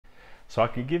So I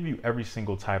could give you every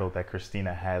single title that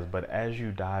Christina has, but as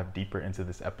you dive deeper into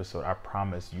this episode, I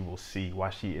promise you will see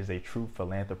why she is a true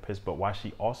philanthropist, but why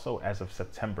she also, as of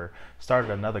September, started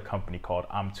another company called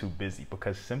I'm Too Busy,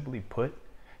 because simply put,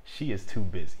 she is too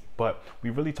busy. But we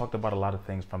really talked about a lot of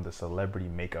things from the celebrity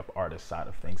makeup artist side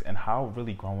of things, and how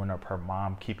really growing up her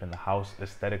mom keeping the house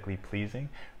aesthetically pleasing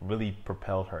really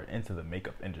propelled her into the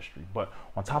makeup industry. But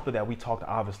on top of that, we talked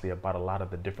obviously about a lot of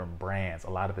the different brands,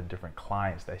 a lot of the different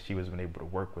clients that she was been able to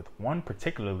work with. One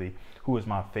particularly who is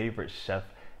my favorite chef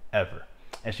ever.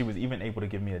 And she was even able to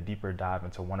give me a deeper dive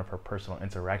into one of her personal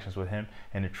interactions with him,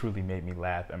 and it truly made me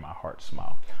laugh and my heart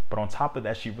smile. But on top of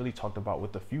that, she really talked about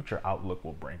what the future outlook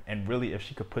will bring. And really, if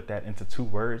she could put that into 2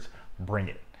 words, bring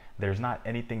it. There's not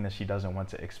anything that she doesn't want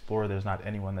to explore. There's not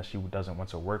anyone that she doesn't want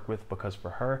to work with, because for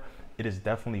her, it is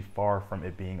definitely far from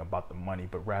it being about the money,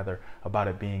 but rather about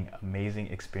it being amazing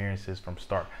experiences from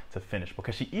start to finish.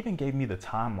 Because she even gave me the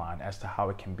timeline as to how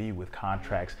it can be with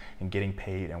contracts and getting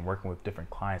paid and working with different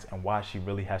clients, and why she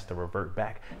really has to revert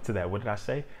back to that, what did I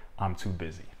say? I'm too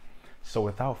busy. So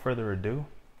without further ado,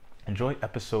 enjoy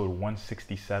episode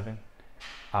 167,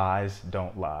 Eyes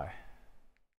Don't Lie.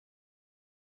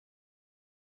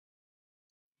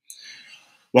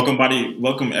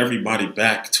 Welcome everybody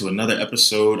back to another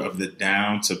episode of the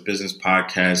Down to Business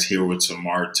podcast here with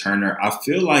Tamar Turner. I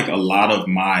feel like a lot of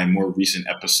my more recent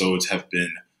episodes have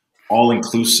been all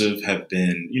inclusive, have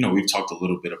been, we've talked a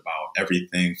little bit about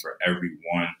everything for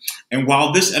everyone. And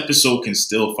while this episode can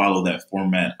still follow that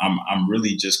format, I'm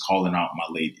really just calling out my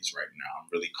ladies right now. I'm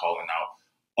really calling out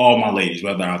all my ladies,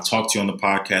 whether I talk to you on the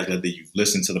podcast, whether you've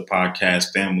listened to the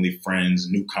podcast, family, friends,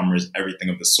 newcomers, everything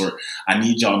of the sort. I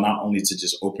need y'all not only to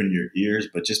just open your ears,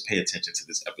 but just pay attention to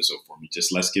this episode for me.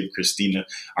 Just let's give Christina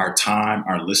our time,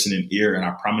 our listening ear, and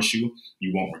I promise you,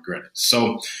 you won't regret it.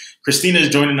 So Christina is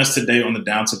joining us today on the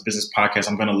Down to Business podcast.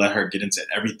 I'm going to let her get into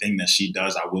everything that she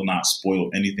does. I will not spoil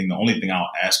anything. The only thing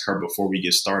I'll ask her before we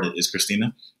get started is,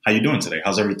 Christina, how you doing today?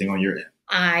 How's everything on your end?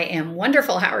 I am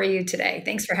wonderful. How are you today?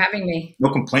 Thanks for having me.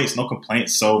 No complaints, no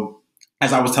complaints. So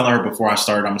as I was telling her before I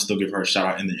started, I'm going to still give her a shout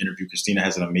out in the interview. Christina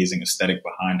has an amazing aesthetic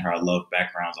behind her. I love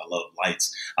backgrounds. I love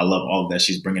lights. I love all of that.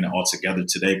 She's bringing it all together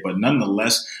today. But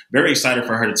nonetheless, very excited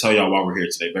for her to tell y'all why we're here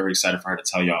today. Very excited for her to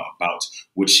tell y'all about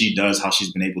what she does, how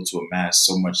she's been able to amass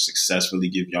so much success, really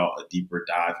give y'all a deeper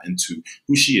dive into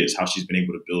who she is, how she's been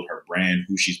able to build her brand,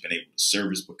 who she's been able to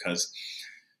service, because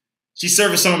she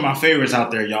serviced some of my favorites out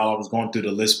there, y'all. I was going through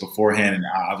the list beforehand, and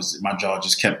my jaw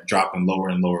just kept dropping lower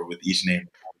and lower with each name.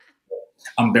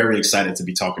 I'm very excited to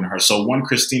be talking to her. So one,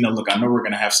 Christina, look, I know we're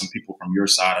going to have some people from your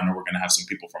side. I know we're going to have some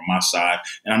people from my side.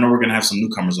 And I know we're going to have some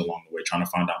newcomers along the way trying to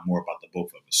find out more about the both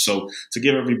of us. So to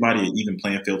give everybody an even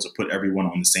playing field, to put everyone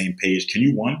on the same page, can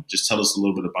you, one, just tell us a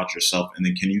little bit about yourself? And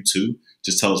then can you, two,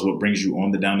 just tell us what brings you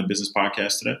on the Down to Business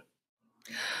podcast today?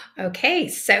 Okay,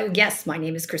 so yes, my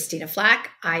name is Christina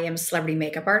Flack. I am a celebrity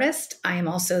makeup artist. I am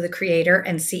also the creator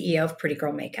and CEO of Pretty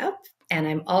Girl Makeup. And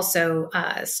I'm also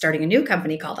starting a new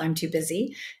company called I'm Too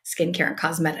Busy, Skincare and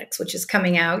Cosmetics, which is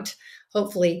coming out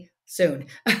hopefully soon.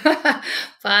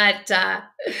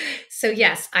 So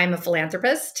yes, I'm a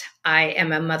philanthropist. I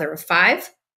am a mother of 5.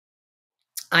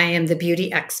 I am the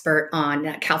beauty expert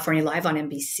on California Live on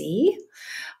NBC.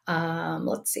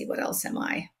 Let's see, what else am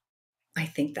I? I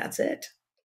think that's it.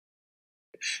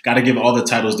 Got to give all the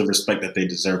titles the respect that they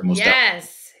deserve. Most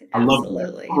yes, I love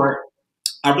that. All right.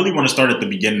 I really want to start at the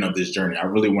beginning of this journey. I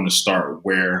really want to start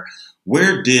where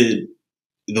did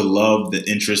the love, the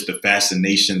interest, the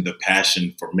fascination, the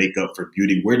passion for makeup, for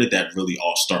beauty, where did that really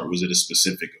all start? Was it a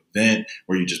specific event?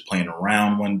 Were you just playing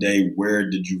around one day? Where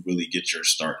did you really get your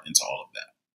start into all of that?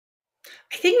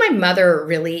 I think my mother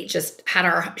really just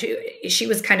had she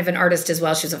was kind of an artist as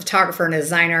well. She was a photographer and a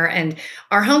designer, and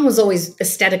our home was always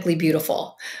aesthetically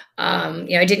beautiful. I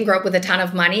didn't grow up with a ton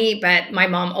of money, but my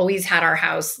mom always had our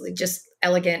house just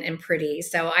elegant and pretty.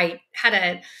 So I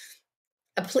had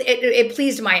it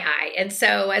pleased my eye. And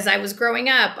so as I was growing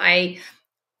up, I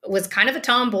was kind of a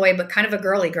tomboy, but kind of a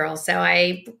girly girl. So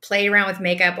I played around with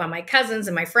makeup on my cousins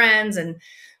and my friends. And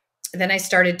then I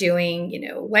started doing,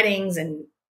 weddings and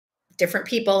different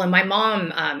people. And my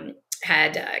mom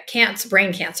had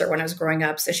brain cancer when I was growing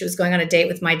up. So she was going on a date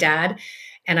with my dad,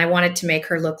 and I wanted to make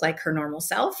her look like her normal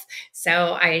self.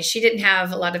 So she didn't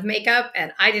have a lot of makeup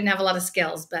and I didn't have a lot of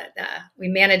skills, but we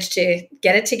managed to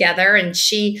get it together, and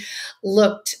she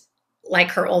looked like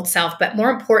her old self. But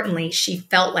more importantly, she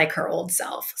felt like her old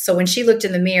self. So when she looked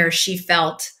in the mirror, she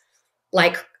felt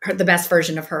like the best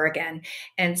version of her again.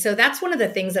 And so that's one of the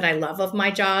things that I love of my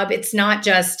job. It's not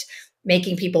just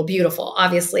making people beautiful.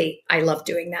 Obviously, I love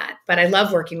doing that, but I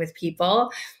love working with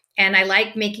people. And I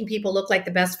like making people look like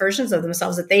the best versions of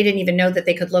themselves that they didn't even know that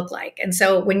they could look like. And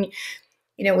so when,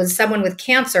 with someone with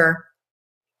cancer,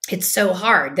 it's so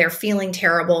hard. They're feeling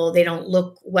terrible. They don't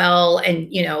look well. And,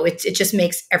 it just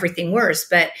makes everything worse.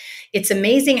 But it's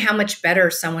amazing how much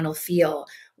better someone will feel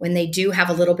when they do have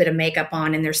a little bit of makeup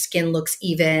on and their skin looks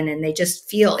even and they just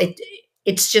feel it.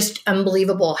 It's just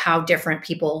unbelievable how different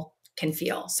people can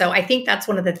feel. So I think that's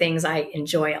one of the things I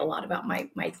enjoy a lot about my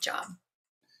job.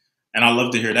 And I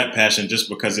love to hear that passion, just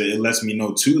because it lets me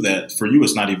know too that for you,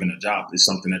 it's not even a job. It's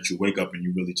something that you wake up and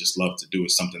you really just love to do.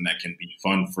 It's something that can be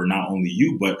fun for not only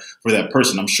you, but for that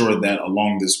person. I'm sure that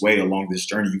along this way, along this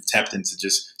journey, you've tapped into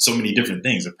just so many different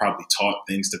things. I've probably taught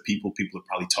things to people. People have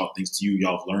probably taught things to you.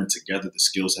 Y'all have learned together. The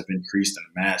skills have increased and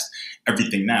amassed,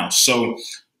 everything now. So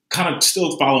kind of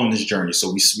still following this journey.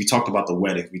 So we talked about the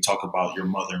wedding. We talked about your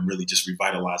mother and really just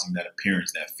revitalizing that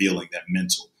appearance, that feeling, that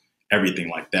mental, everything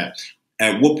like that.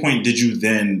 At what point did you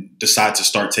then decide to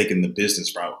start taking the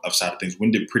business route side of things? When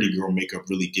did Pretty Girl Makeup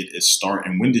really get its start?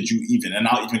 And when did you even, and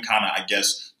I'll even kind of, I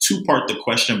guess, two-part the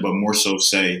question, but more so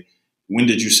say, when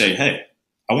did you say, hey,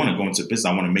 I want to go into business.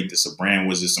 I want to make this a brand.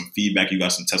 Was there some feedback? You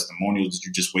got some testimonials? Did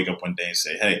you just wake up one day and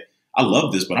say, hey, I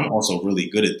love this, but I'm also really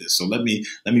good at this. So let me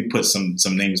put some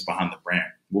names behind the brand.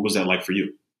 What was that like for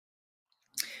you?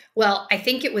 Well, I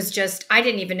think it was just, I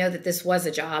didn't even know that this was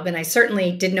a job. And I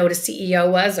certainly didn't know what a CEO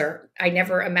was, or I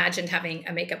never imagined having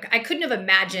a makeup. I couldn't have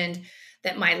imagined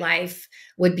that my life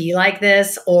would be like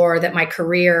this, or that my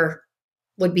career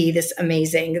would be this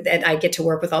amazing, that I get to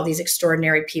work with all these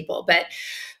extraordinary people. But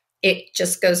it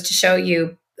just goes to show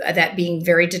you that being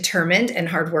very determined and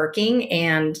hardworking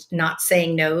and not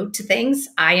saying no to things.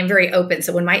 I am very open.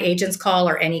 So when my agents call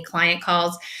or any client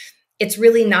calls, it's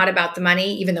really not about the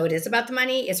money, even though it is about the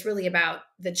money. It's really about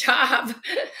the job.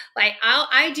 Like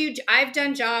I've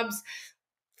done jobs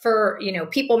for,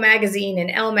 People Magazine and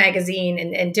Elle Magazine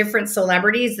and different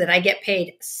celebrities that I get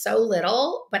paid so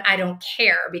little, but I don't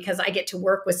care because I get to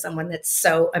work with someone that's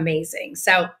so amazing.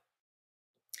 So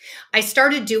I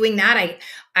started doing that.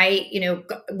 I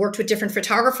worked with different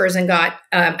photographers and got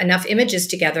enough images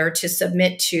together to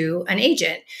submit to an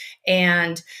agent.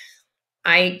 And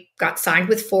I got signed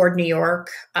with Ford New York,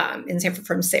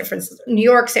 from San Francisco, New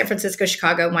York, San Francisco,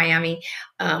 Chicago, Miami,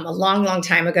 a long, long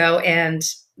time ago. And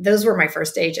those were my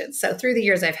first agents. So through the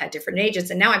years, I've had different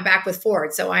agents, and now I'm back with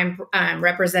Ford. So I'm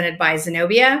represented by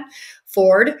Zenobia,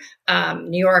 Ford,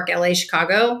 New York, LA,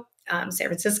 Chicago, San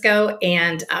Francisco,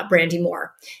 and Brandy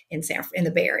Moore in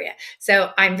the Bay Area. So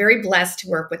I'm very blessed to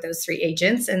work with those three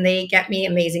agents, and they get me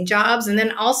amazing jobs. And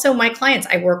then also my clients,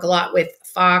 I work a lot with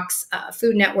Fox,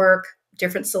 Food Network,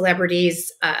 different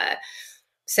celebrities.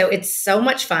 So it's so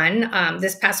much fun.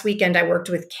 This past weekend, I worked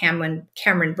with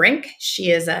Cameron Brink.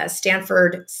 She is a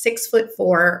Stanford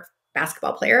 6'4"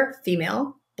 basketball player,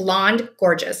 female, blonde,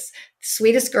 gorgeous,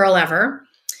 sweetest girl ever.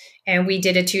 And we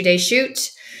did a 2-day shoot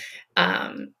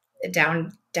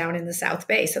down in the South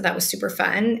Bay. So that was super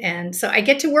fun. And so I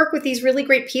get to work with these really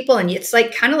great people, and it's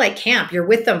like kind of like camp. You're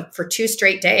with them for 2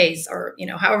 straight days, or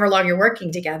however long you're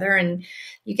working together, and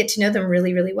you get to know them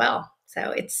really, really well.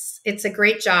 So it's a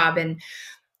great job. And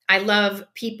I love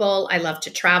people. I love to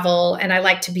travel, and I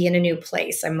like to be in a new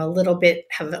place. I'm have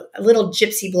a little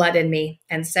gypsy blood in me.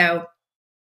 And so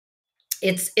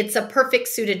it's a perfect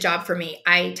suited job for me.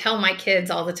 I tell my kids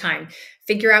all the time,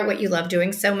 figure out what you love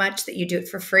doing so much that you do it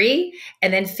for free,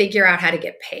 and then figure out how to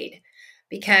get paid.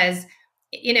 Because,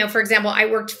 for example, I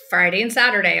worked Friday and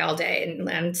Saturday all day,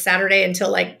 and Saturday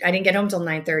until I didn't get home till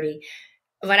 9:30.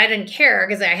 But I didn't care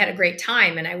because I had a great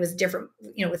time, and I was different,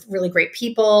 with really great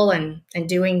people and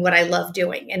doing what I love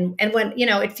doing. And when,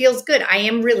 it feels good,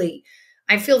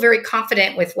 I feel very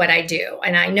confident with what I do,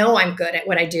 and I know I'm good at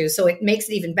what I do. So it makes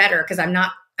it even better because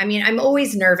I'm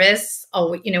always nervous,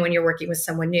 when you're working with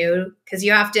someone new, because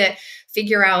you have to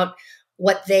figure out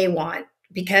what they want,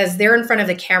 because they're in front of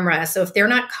the camera. So if they're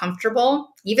not comfortable,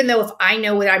 even though if I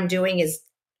know what I'm doing is,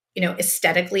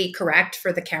 aesthetically correct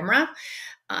for the camera,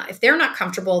 if they're not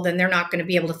comfortable, then they're not going to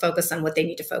be able to focus on what they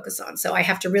need to focus on. So I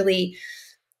have to really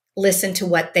listen to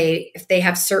if they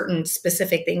have certain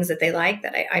specific things that they like,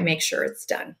 that I make sure it's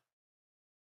done.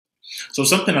 So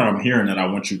something that I'm hearing that I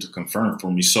want you to confirm for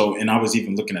me. So, and I was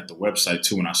even looking at the website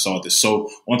too when I saw this. So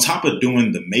on top of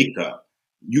doing the makeup,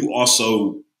 you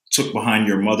also took behind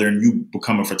your mother and you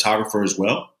become a photographer as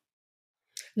well?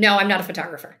 No, I'm not a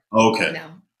photographer. Okay.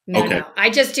 No. I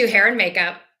just do hair and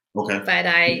makeup. Okay. But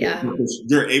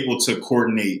you're able to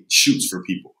coordinate shoots for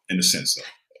people in a sense, though.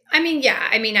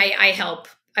 I help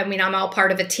I mean, I'm all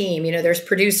part of a team. There's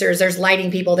producers, there's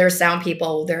lighting people, there's sound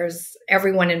people, there's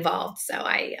everyone involved. So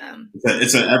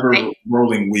it's an ever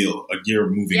rolling wheel, a gear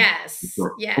moving. Yes,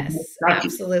 yes,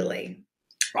 absolutely.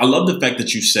 I love the fact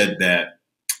that you said that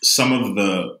some of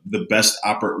the best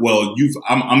I'm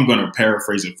going to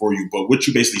paraphrase it for you, but what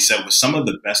you basically said was some of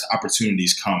the best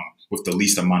opportunities come with the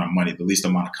least amount of money, the least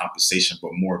amount of compensation,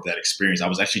 but more of that experience. I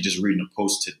was actually just reading a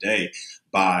post today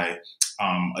by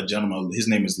a gentleman. His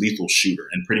name is Lethal Shooter,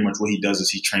 and pretty much what he does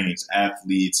is he trains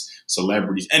athletes,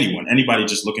 celebrities, anybody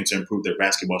just looking to improve their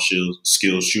basketball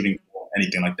skills, shooting,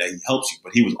 anything like that. He helps you.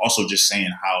 But he was also just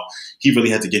saying how he really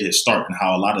had to get his start, and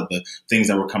how a lot of the things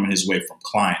that were coming his way, from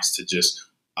clients to just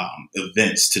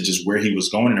events to just where he was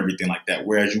going and everything like that.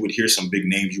 Whereas you would hear some big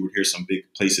names, you would hear some big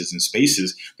places and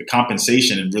spaces, the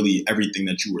compensation and really everything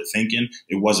that you were thinking,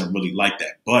 it wasn't really like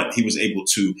that. But he was able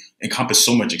to encompass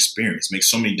so much experience, make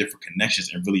so many different connections,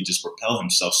 and really just propel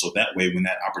himself. So that way, when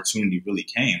that opportunity really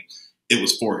came, it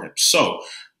was for him. So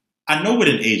I know what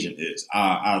an agent is.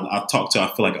 I've talked to,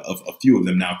 I feel like, a few of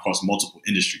them now across multiple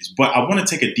industries. But I want to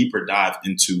take a deeper dive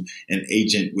into an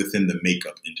agent within the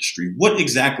makeup industry. What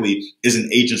exactly is an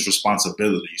agent's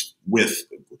responsibilities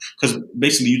because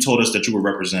basically you told us that you were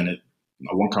represented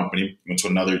one company, went to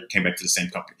another, came back to the same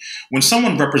company. When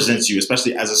someone represents you,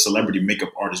 especially as a celebrity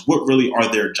makeup artist, what really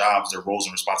are their jobs, their roles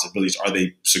and responsibilities? Are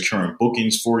they securing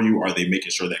bookings for you? Are they making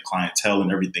sure that clientele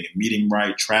and everything is meeting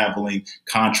right, traveling,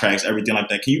 contracts, everything like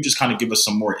that? Can you just kind of give us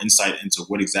some more insight into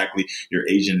what exactly your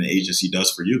agent and agency does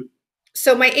for you?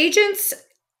 So my agents,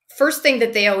 first thing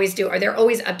that they always do they're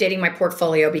always updating my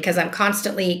portfolio, because I'm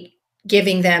constantly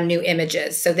giving them new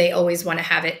images. So they always want to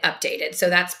have it updated. So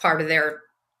that's part of their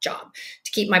job,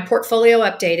 to keep my portfolio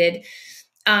updated,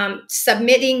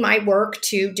 submitting my work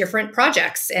to different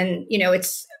projects. And,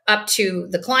 it's up to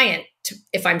the client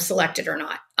if I'm selected or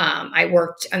not. I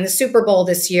worked on the Super Bowl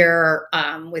this year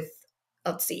with,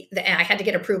 I had to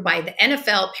get approved by the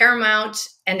NFL, Paramount,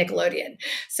 and Nickelodeon.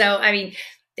 So, I mean,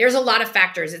 there's a lot of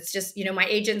factors. It's just, my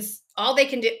agents, all they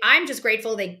can do, I'm just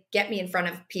grateful they get me in front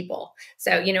of people.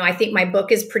 So, I think my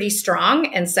book is pretty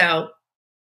strong. And so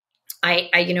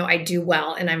I do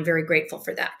well, and I'm very grateful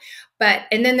for that.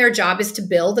 And then their job is to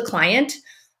bill the client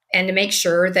and to make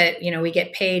sure that, we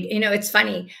get paid. It's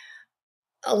funny.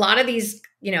 A lot of these,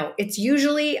 it's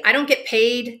usually, I don't get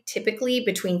paid typically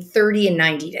between 30 and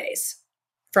 90 days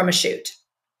from a shoot.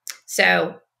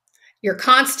 So you're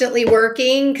constantly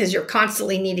working because you're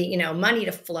constantly needing, money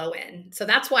to flow in. So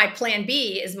that's why Plan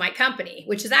B is my company,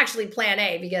 which is actually Plan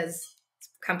A because it's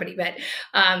a company. But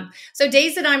so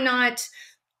days that I'm not,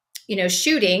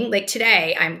 shooting, like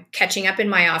today, I'm catching up in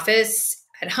my office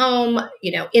at home,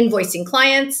 invoicing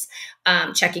clients,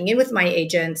 checking in with my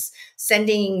agents,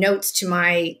 sending notes to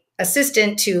my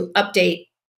assistant to update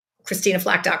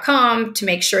ChristinaFlack.com to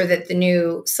make sure that the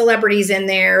new celebrities in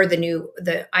there,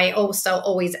 I also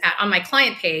always on my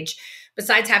client page,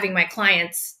 besides having my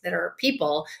clients that are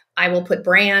people, I will put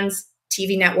brands,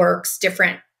 TV networks,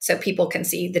 so people can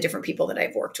see the different people that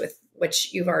I've worked with,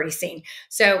 which you've already seen.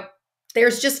 So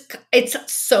it's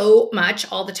so much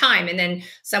all the time. And then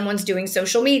someone's doing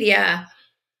social media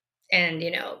and,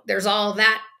 there's all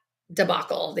that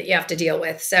debacle that you have to deal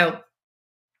with. So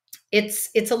it's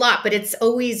a lot, but it's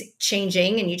always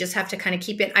changing, and you just have to kind of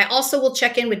keep it. I also will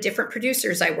check in with different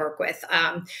producers I work with.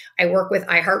 I work with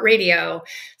iHeartRadio.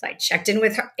 So I checked in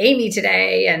with Amy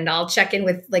today, and I'll check in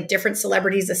with like different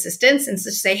celebrities what and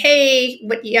just say, hey,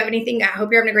 what, you have anything? I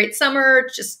hope you're having a great summer.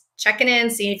 Just checking in,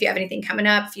 seeing if you have anything coming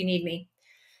up, if you need me.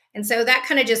 And so that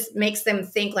kind of just makes them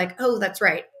think like, oh, that's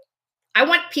right. I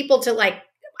want people to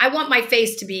I want my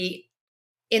face to be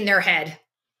in their head.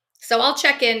 So I'll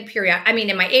check in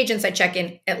in my agents, I check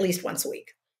in at least once a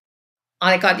week.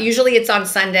 Usually it's on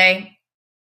Sunday,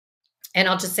 and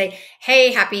I'll just say,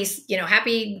 hey, happy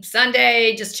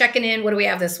Sunday, just checking in. What do we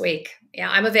have this week? Yeah,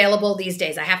 I'm available these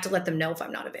days. I have to let them know if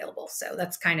I'm not available. So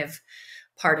that's kind of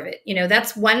part of it.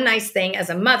 That's one nice thing as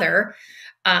a mother.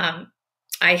 I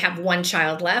have one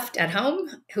child left at home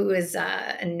who is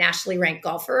a nationally ranked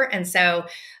golfer. And so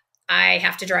I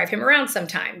have to drive him around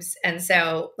sometimes. And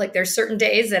so there's certain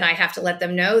days that I have to let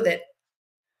them know that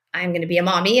I'm going to be a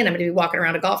mommy, and I'm going to be walking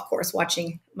around a golf course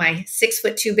watching my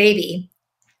 6'2" baby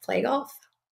play golf.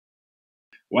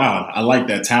 Wow, I like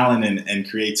that. Talent and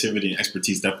creativity and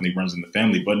expertise definitely runs in the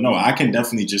family. But no, I can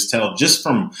definitely just tell, just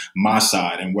from my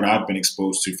side and what I've been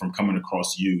exposed to from coming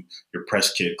across you, your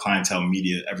press kit, clientele,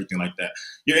 media, everything like that.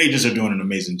 Your agents are doing an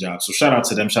amazing job. So shout out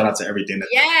to them. Shout out to everything.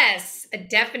 Yes,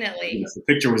 definitely. Yes, the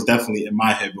picture was definitely in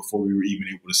my head before we were even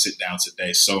able to sit down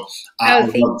today. So I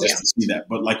would love just to see that.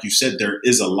 But like you said, there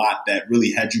is a lot that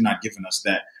really, had you not given us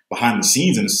that behind the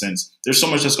scenes, in a sense, there's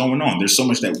so much that's going on. There's so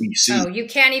much that we see. Oh, you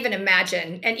can't even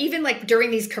imagine. And even like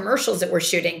during these commercials that we're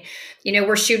shooting, you know,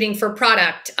 we're shooting for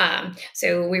product.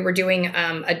 So we were doing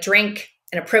a drink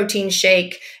and a protein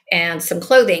shake and some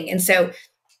clothing. And so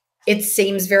it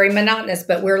seems very monotonous,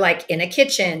 but we're like in a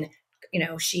kitchen, you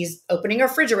know, she's opening a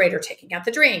refrigerator, taking out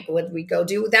the drink. Would we go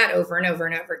do that over and over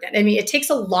and over again? I mean, it takes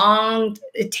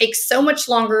so much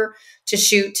longer to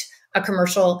shoot a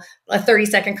commercial, a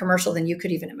 30-second commercial, than you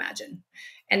could even imagine.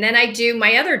 And then I do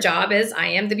my other job is I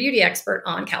am the beauty expert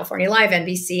on California Live,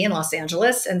 NBC in Los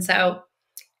Angeles. And so,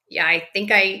 yeah, I think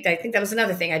that was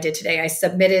another thing I did today. I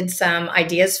submitted some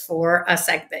ideas for a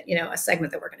segment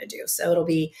that we're going to do. So it'll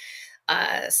be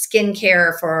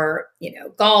skincare for, you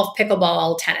know, golf,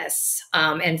 pickleball, tennis,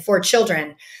 and for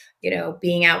children, you know,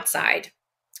 being outside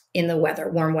in the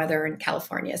warm weather in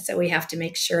California. So we have to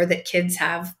make sure that kids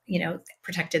have, you know,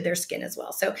 protected their skin as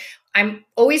well. So I'm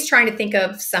always trying to think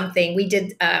of something. We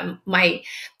did my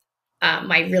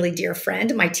really dear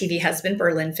friend, my TV husband,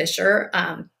 Berlin Fisher.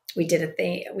 We did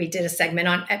a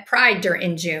segment at Pride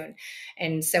in June.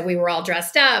 And so we were all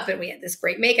dressed up and we had this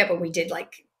great makeup and we did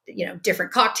like, you know,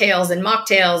 different cocktails and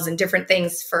mocktails and different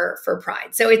things for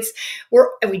Pride. So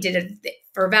we did it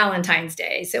for Valentine's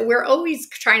Day. So we're always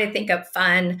trying to think of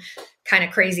fun, kind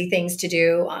of crazy things to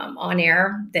do on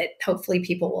air that hopefully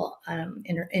people will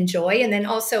enjoy. And then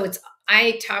also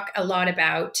I talk a lot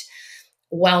about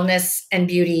wellness and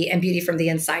beauty from the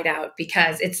inside out,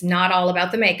 because it's not all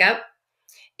about the makeup.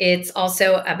 It's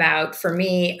also about, for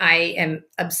me, I am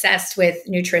obsessed with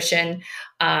nutrition.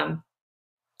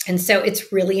 And so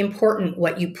it's really important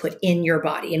what you put in your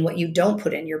body and what you don't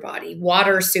put in your body.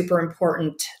 Water is super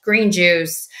important. Green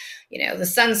juice, you know, the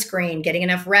sunscreen, getting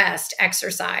enough rest,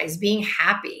 exercise, being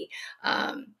happy,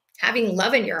 having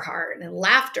love in your heart and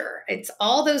laughter. It's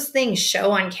all those things show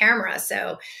on camera.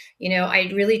 So, you know,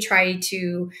 I really try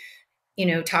to, you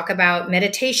know, talk about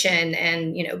meditation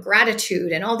and, you know,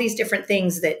 gratitude and all these different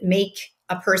things that make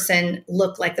a person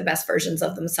look like the best versions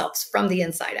of themselves from the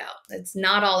inside out. It's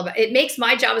not all about, it makes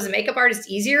my job as a makeup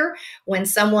artist easier when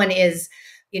someone is,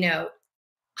 you know,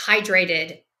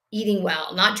 hydrated, eating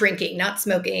well, not drinking, not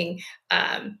smoking,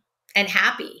 and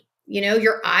happy. You know,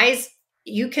 your eyes,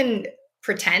 you can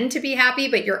pretend to be happy,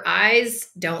 but your eyes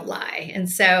don't lie. And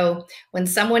so when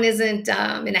someone isn't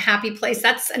in a happy place,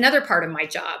 that's another part of my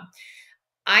job.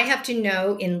 I have to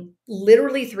know in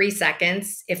literally 3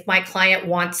 seconds if my client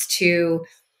wants to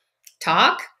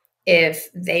talk, if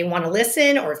they want to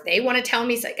listen, or if they want to tell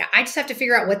me something. I just have to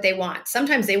figure out what they want.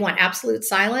 Sometimes they want absolute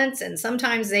silence and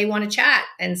sometimes they want to chat.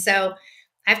 And so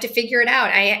I have to figure it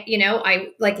out. I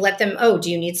like let them, oh,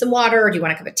 do you need some water? Or do you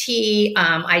want a cup of tea?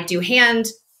 I do hand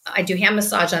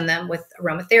massage on them with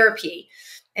aromatherapy.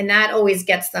 And that always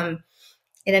gets them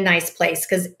in a nice place,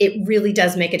 because it really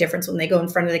does make a difference when they go in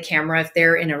front of the camera if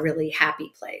they're in a really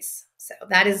happy place. So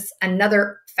that is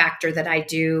another factor that I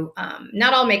do.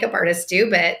 Not all makeup artists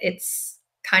do, but it's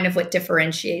kind of what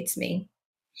differentiates me.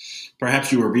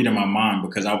 Perhaps you were reading my mind,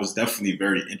 because I was definitely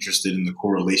very interested in the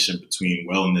correlation between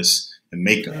wellness and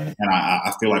makeup. And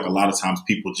I feel like a lot of times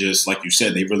people just, like you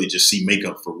said, they really just see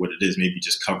makeup for what it is, maybe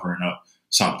just covering up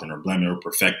something or blending or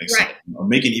perfecting something or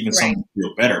making even something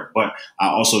feel better. But I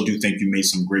also do think you made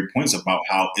some great points about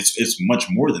how it's much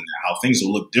more than that, how things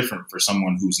will look different for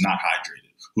someone who's not hydrated,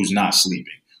 who's not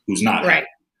sleeping, who's not happy,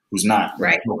 who's not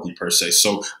healthy per se.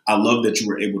 So I love that you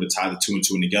were able to tie the two and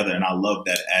two together. And I love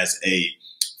that as a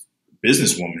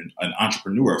businesswoman, an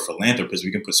entrepreneur, a philanthropist,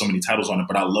 we can put so many titles on it,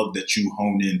 but I love that you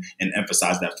hone in and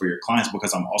emphasize that for your clients,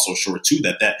 because I'm also sure too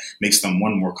that makes them,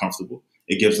 one, more comfortable.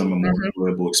 It gives them a more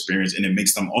enjoyable experience, and it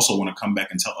makes them also want to come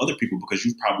back and tell other people, because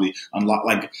you've probably unlocked,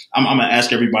 like, I'm going to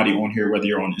ask everybody on here, whether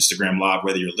you're on Instagram Live,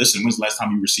 whether you're listening, when's the last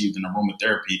time you received an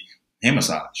aromatherapy hand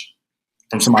massage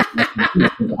from somebody?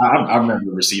 I've never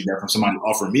received that from somebody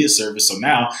offering me a service. So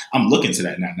now I'm looking to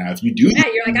that now. Now, if you do,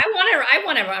 you're like, I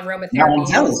want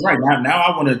aromatherapy. Now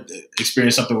I want to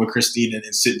experience something with Christina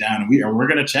and sit down and we're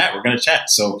going to chat. We're going to chat.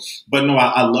 So, but no,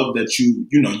 I love that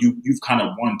you've kind of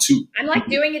won too. I'm like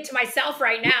doing it to myself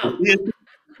right now.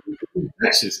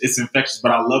 It's infectious,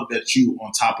 but I love that you,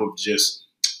 on top of just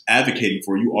advocating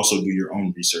for, you also do your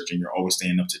own research, and you're always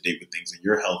staying up to date with things, and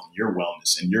your health and your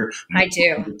wellness and your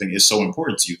everything is so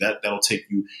important to you. That'll take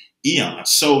you eons.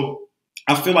 So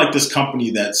I feel like this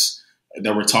company that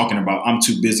we're talking about, I'm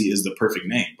Too Busy, is the perfect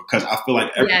name, because I feel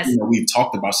like everything that we've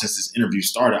talked about since this interview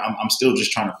started, I'm still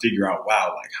just trying to figure out,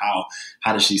 wow, like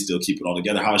how does she still keep it all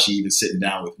together? How is she even sitting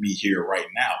down with me here right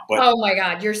now? But oh my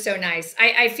God, you're so nice.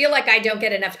 I feel like I don't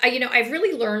get enough. I've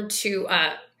really learned to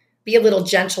be a little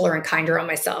gentler and kinder on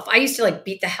myself. I used to like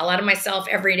beat the hell out of myself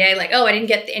every day. Like, oh, I didn't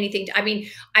get anything. I mean,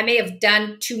 I may have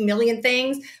done 2 million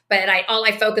things, but all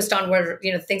I focused on were,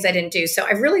 things I didn't do. So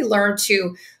I really learned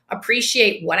to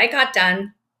appreciate what I got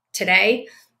done today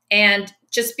and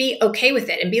just be okay with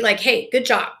it and be like, hey, good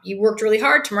job. You worked really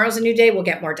hard. Tomorrow's a new day. We'll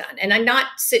get more done. And I'm not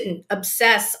sit and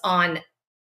obsess on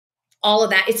all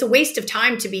of that. It's a waste of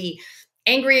time to be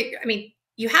angry. I mean,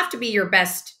 you have to be your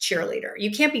best cheerleader.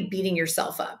 You can't be beating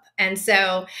yourself up. And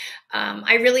so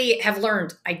I really have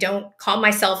learned I don't call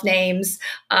myself names.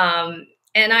 And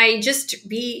I just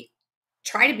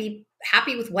try to be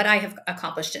happy with what I have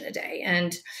accomplished in a day.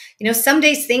 And, some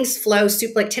days things flow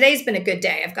super, like today's been a good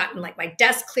day. I've gotten like my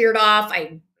desk cleared off.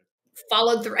 I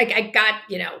followed through. I got,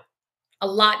 a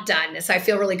lot done. So I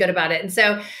feel really good about it. And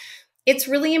so it's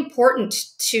really important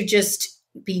to just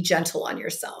be gentle on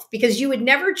yourself, because you would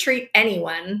never treat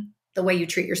anyone the way you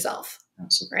treat yourself.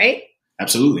 Absolutely. Right?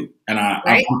 Absolutely. And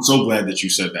Right? I'm so glad that you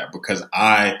said that, because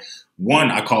I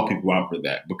call people out for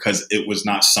that, because it was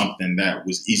not something that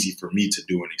was easy for me to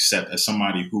do and accept. As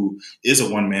somebody who is a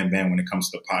one-man band when it comes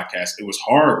to the podcast, it was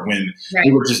hard when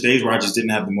there were just days where I just didn't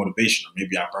have the motivation, or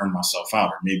maybe I burned myself out,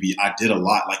 or maybe I did a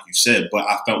lot, like you said, but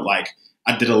I felt like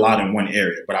I did a lot in one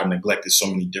area, but I neglected so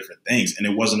many different things. And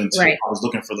it wasn't until I was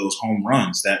looking for those home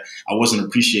runs that I wasn't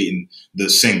appreciating the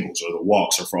singles or the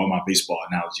walks, or for all my baseball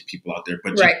analogy people out there,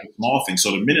 but just the small things.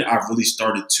 So the minute I really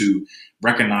started to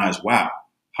recognize, wow,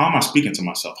 how am I speaking to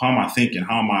myself? How am I thinking?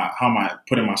 How am I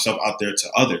putting myself out there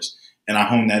to others? And I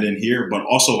hone that in here. But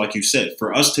also, like you said,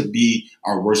 for us to be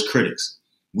our worst critics,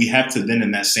 we have to then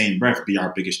in that same breath be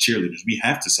our biggest cheerleaders. We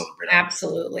have to celebrate.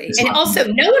 Absolutely. And also,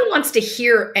 no one wants to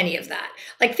hear any of that.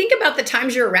 Like, think about the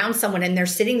times you're around someone and they're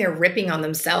sitting there ripping on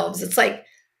themselves. It's like,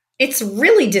 it's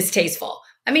really distasteful.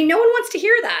 I mean, no one wants to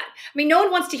hear that. I mean, no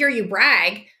one wants to hear you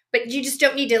brag, but you just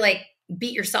don't need to like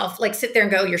beat yourself, like sit there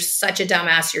and go, you're such a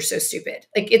dumbass. You're so stupid.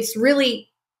 Like, it's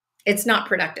not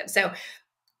productive. So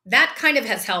that kind of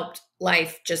has helped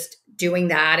life, just doing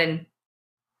that. And,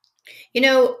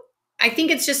 I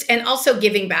think it's just, and also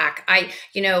giving back.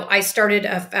 I started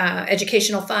a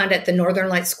educational fund at the Northern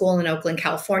Lights School in Oakland,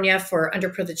 California for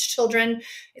underprivileged children.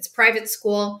 It's a private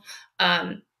school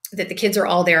that the kids are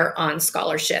all there on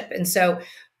scholarship. And so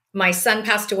my son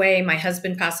passed away, my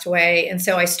husband passed away. And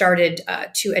so I started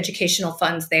 2 educational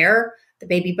funds there, the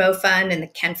Baby Bo Fund and the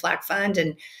Ken Flack Fund.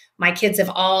 And my kids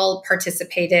have all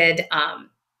participated,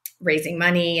 raising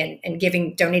money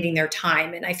and donating their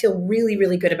time. And I feel really,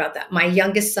 really good about that. My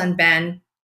youngest son, Ben,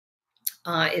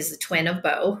 is the twin of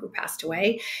Bo, who passed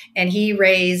away. And he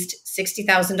raised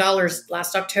 $60,000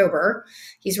 last October.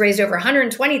 He's raised over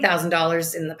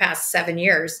 $120,000 in the past 7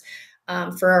 years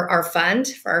for our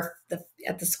fund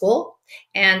at the school.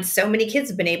 And so many kids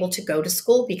have been able to go to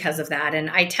school because of that. And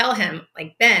I tell him,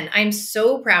 like, Ben, I'm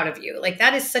so proud of you. Like,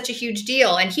 that is such a huge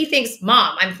deal. And he thinks,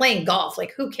 Mom, I'm playing golf.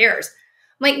 Like, who cares?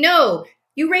 I'm like, no,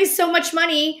 you raise so much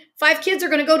money, 5 kids are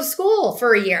going to go to school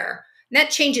for a year. And that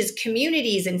changes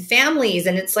communities and families.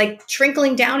 And it's like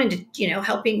trickling down into,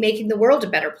 making the world a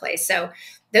better place. So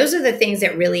those are the things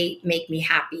that really make me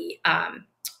happy.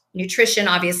 Nutrition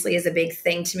obviously is a big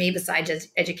thing to me besides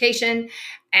education.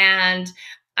 And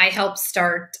I helped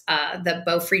start the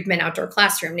Bo Friedman Outdoor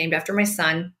Classroom, named after my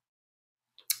son,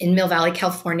 in Mill Valley,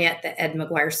 California, at the Ed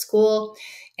McGuire School.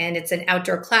 And it's an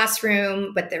outdoor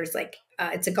classroom, but there's like,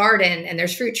 it's a garden and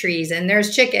there's fruit trees and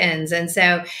there's chickens. And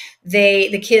so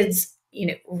the kids,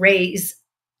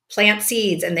 plant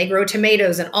seeds and they grow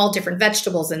tomatoes and all different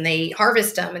vegetables and they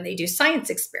harvest them and they do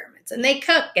science experiments and they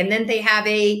cook. And then they have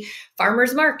a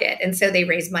farmer's market. And so they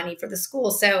raise money for the school.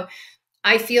 So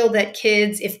I feel that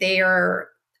kids, if they are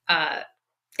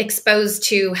exposed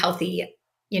to healthy,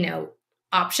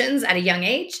 options at a young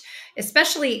age,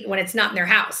 especially when it's not in their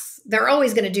house, they're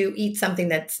always going to eat something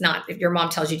that's not, if your mom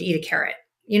tells you to eat a carrot,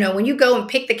 when you go and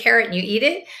pick the carrot and you eat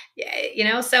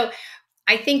it, so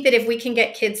I think that if we can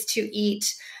get kids to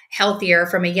eat healthier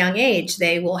from a young age,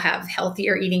 they will have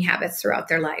healthier eating habits throughout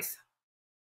their life.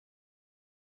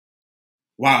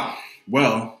 Wow.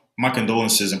 Well, my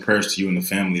condolences and prayers to you and the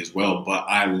family as well. But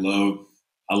I love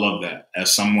that.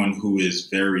 As someone who is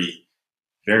very,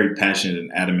 very passionate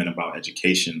and adamant about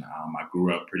education. I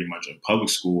grew up pretty much in public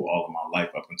school all of my life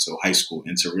up until high school.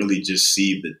 And to really just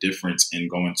see the difference in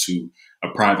going to a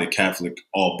private Catholic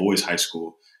all boys high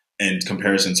school in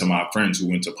comparison to my friends who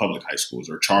went to public high schools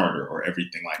or charter or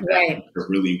everything like that, to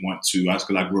really want to, because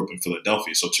I grew up in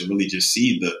Philadelphia. So to really just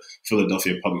see the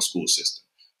Philadelphia public school system,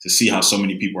 to see how so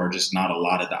many people are just not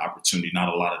allotted the opportunity, not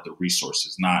allotted the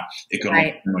resources. Not it can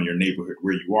only depend on your neighborhood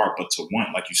where you are, but to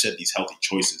want, like you said, these healthy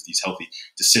choices, these healthy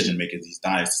decision makers, these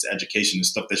diets, this education, and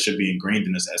stuff that should be ingrained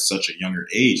in us at such a younger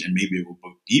age, and maybe it will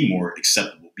be more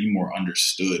acceptable, be more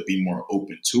understood, be more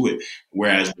open to it.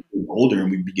 Whereas we get older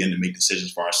and we begin to make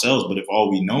decisions for ourselves, but if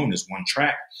all we know is one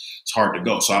track, it's hard to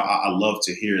go. So I love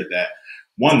to hear that,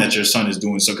 one, that your son is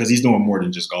doing so, because he's doing more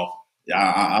than just golf.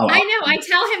 I know. I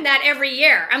tell him that every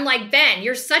year. I'm like, Ben,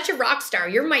 you're such a rock star.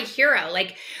 You're my hero.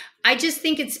 Like, I just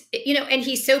think it's, and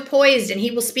he's so poised, and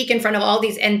he will speak in front of all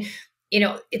these. And,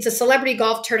 it's a celebrity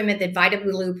golf tournament that Vida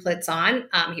Blue puts on.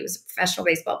 He was a professional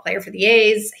baseball player for the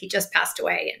A's. He just passed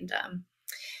away. And,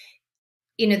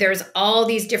 there's all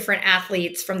these different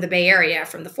athletes from the Bay Area,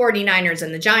 from the 49ers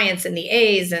and the Giants and the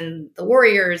A's and the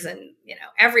Warriors and,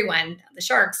 everyone, the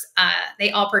Sharks,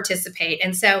 they all participate.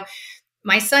 And so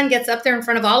my son gets up there in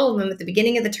front of all of them at the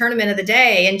beginning of the tournament of the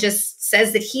day and just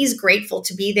says that he's grateful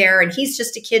to be there. And he's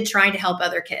just a kid trying to help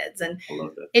other kids. And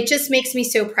it just makes me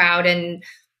so proud. And,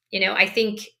 I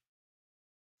think,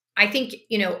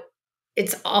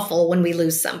 it's awful when we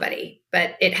lose somebody,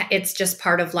 but it's just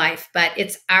part of life. But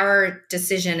it's our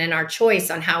decision and our choice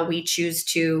on how we choose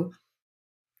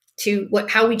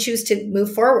how we choose to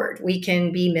move forward. We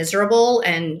can be miserable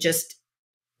and just,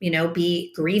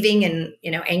 be grieving and,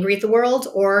 angry at the world,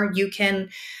 or you can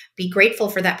be grateful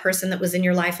for that person that was in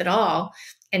your life at all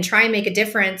and try and make a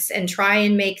difference and try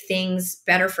and make things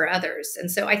better for others.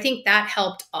 And so I think that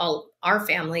helped all our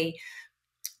family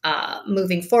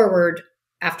moving forward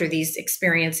after these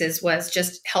experiences, was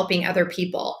just helping other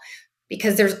people,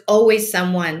 because there's always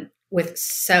someone with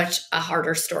such a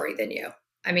harder story than you.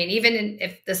 I mean, even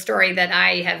if the story that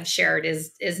I have shared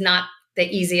is not the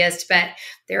easiest, but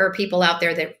there are people out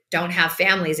there that don't have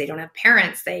families. They don't have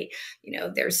parents.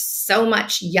 There's so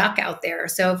much yuck out there.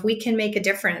 So if we can make a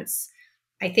difference,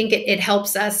 I think it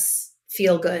helps us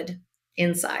feel good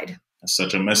inside. That's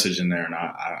such a message in there. And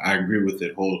I agree with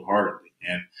it wholeheartedly.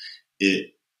 And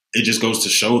it just goes to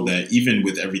show that even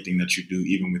with everything that you do,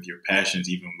 even with your passions,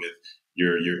 even with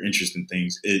your interest in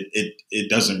things, it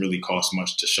doesn't really cost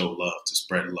much to show love, to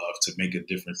spread love, to make a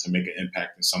difference, to make an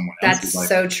impact in someone else's life.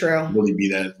 That's so true. Really be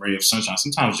that ray of sunshine.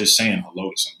 Sometimes just saying hello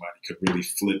to somebody could really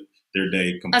flip their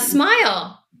day completely. A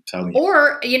smile. I'm telling you.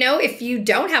 Or, if you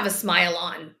don't have a smile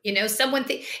on,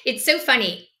 it's so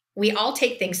funny. We all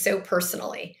take things so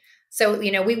personally. So,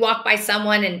 we walk by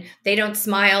someone and they don't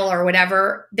smile or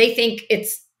whatever. They think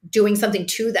it's doing something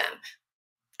to them.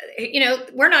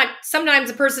 Sometimes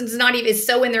a person's is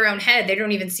so in their own head, they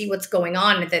don't even see what's going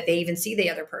on, that they even see the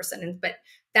other person. But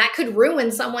that could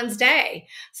ruin someone's day.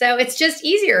 So it's just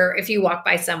easier if you walk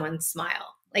by someone,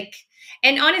 smile.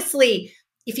 And honestly,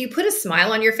 if you put a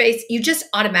smile on your face, you just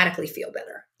automatically feel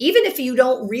better. Even if you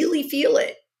don't really feel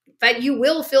it, but you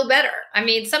will feel better. I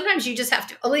mean, sometimes you just have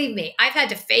to, believe me, I've had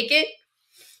to fake it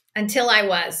until I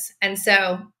was. And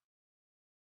so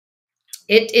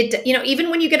even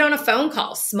when you get on a phone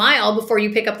call, smile before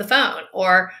you pick up the phone,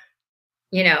 or,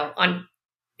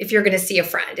 if you're going to see a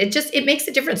friend, it makes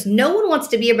a difference. No one wants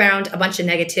to be around a bunch of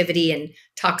negativity and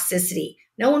toxicity.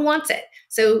 No one wants it.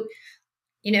 So,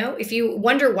 if you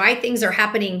wonder why things are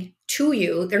happening to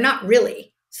you, they're not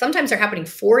really. Sometimes they're happening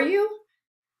for you.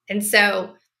 And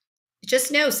so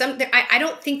just know I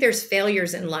don't think there's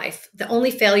failures in life. The only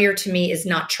failure to me is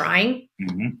not trying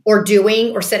or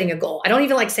doing or setting a goal. I don't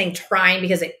even like saying trying,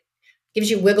 because it gives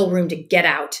you wiggle room to get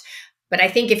out. But I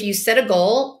think if you set a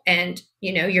goal and,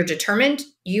 you're determined,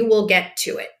 you will get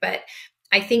to it. But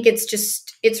I think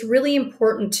it's really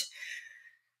important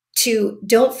to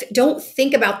don't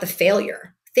think about the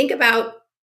failure. Think about,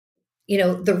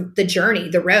 the journey,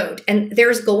 the road. And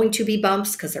there's going to be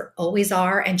bumps, because there always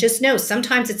are. And just know,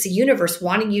 sometimes it's the universe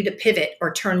wanting you to pivot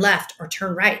or turn left or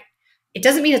turn right. It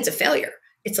doesn't mean it's a failure.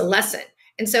 It's a lesson.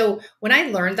 And so when I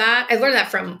learned that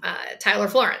from Tyler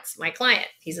Florence, my client.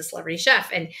 He's a celebrity chef.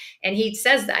 And he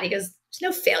says that. He goes, there's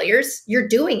no failures. You're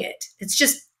doing it. It's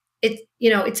just,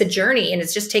 it's a journey, and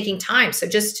it's just taking time. So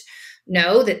just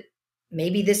know that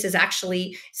maybe this is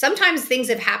actually, sometimes things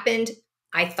have happened,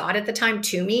 I thought at the time,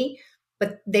 to me,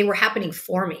 but they were happening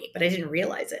for me, but I didn't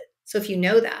realize it. So if you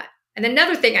know that. And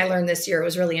another thing I learned this year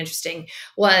was really interesting,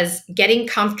 was getting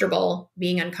comfortable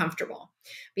being uncomfortable.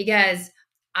 Because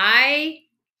I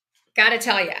got to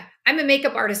tell you, I'm a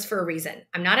makeup artist for a reason.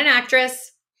 I'm not an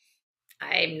actress.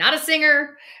 I'm not a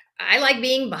singer. I like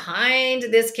being behind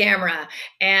this camera.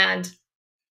 And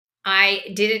I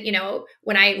didn't,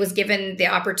 when I was given the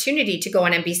opportunity to go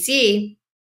on NBC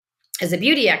as a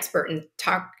beauty expert and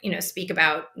talk, speak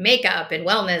about makeup and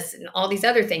wellness and all these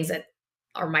other things that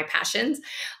or my passions.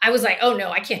 I was like, oh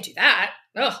no, I can't do that.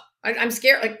 Oh, I'm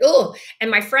scared. Like, oh.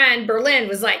 And my friend Berlin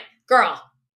was like, girl,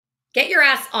 get your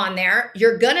ass on there.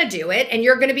 You're going to do it and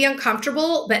you're going to be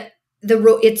uncomfortable. But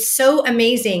it's so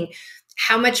amazing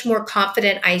how much more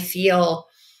confident I feel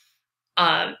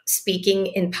speaking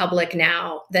in public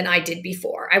now than I did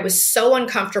before. I was so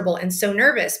uncomfortable and so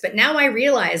nervous, but now I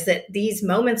realize that these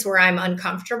moments where I'm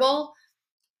uncomfortable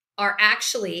are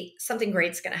actually something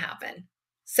great's going to happen.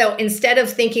 So instead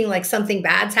of thinking like something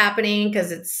bad's happening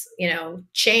because it's,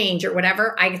 change or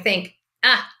whatever, I think,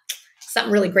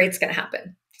 something really great's going to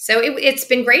happen. So it's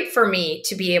been great for me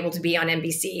to be able to be on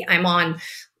NBC. I'm on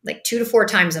like 2 to 4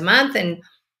 times a month, and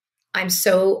I'm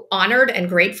so honored and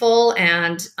grateful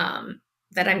and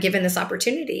that I'm given this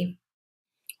opportunity.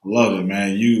 Love it,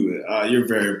 man. You're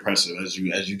very impressive as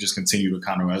you just continue to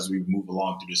kind of, as we move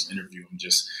along through this interview. I'm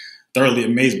just thoroughly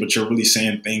amazed, but you're really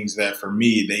saying things that for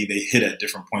me, they hit at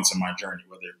different points in my journey,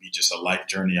 whether it be just a life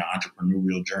journey, an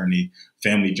entrepreneurial journey,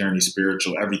 family journey,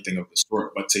 spiritual, everything of the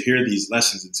sort. But to hear these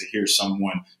lessons and to hear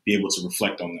someone be able to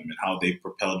reflect on them and how they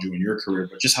propelled you in your career,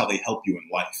 but just how they help you in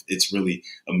life, it's really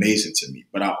amazing to me.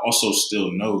 But I also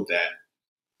still know that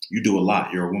you do a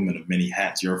lot. You're a woman of many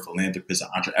hats. You're a philanthropist, an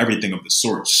entrepreneur, everything of the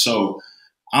sort. So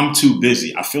I'm too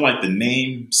busy. I feel like the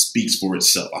name speaks for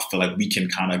itself. I feel like we can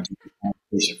kind of get the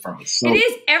conversation from it. So, it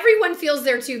is. Everyone feels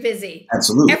they're too busy.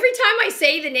 Absolutely. Every time I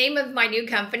say the name of my new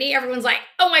company, everyone's like,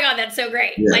 "Oh my God, that's so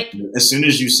great!" Yeah. Like, as soon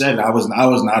as you said it, I was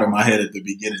nodding my head at the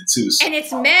beginning too. So, and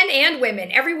it's men and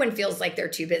women. Everyone feels like they're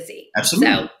too busy.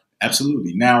 Absolutely.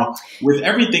 Absolutely. Now, with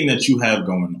everything that you have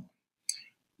going on,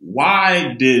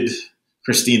 why did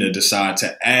Christina decide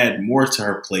to add more to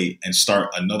her plate and start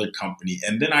another company?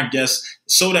 And then I guess,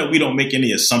 so that we don't make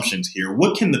any assumptions here,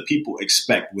 what can the people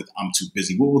expect with I'm Too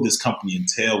Busy? What will this company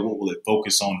entail? What will it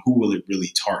focus on? Who will it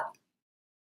really target?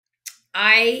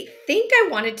 I think I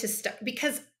wanted to start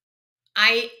because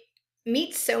I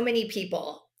meet so many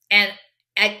people, and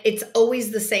it's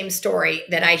always the same story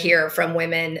that I hear from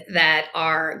women that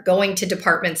are going to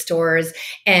department stores,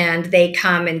 and they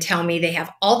come and tell me they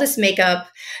have all this makeup.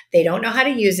 They don't know how to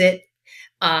use it.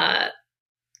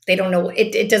 They don't know,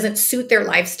 it doesn't suit their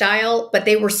lifestyle, but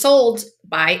they were sold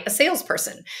by a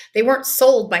salesperson. They weren't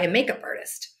sold by a makeup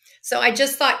artist. So I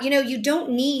just thought, you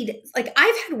don't need, like,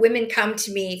 I've had women come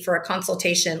to me for a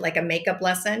consultation, like a makeup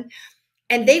lesson,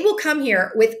 and they will come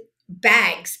here with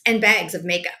bags and bags of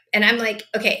makeup. And I'm like,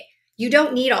 okay, you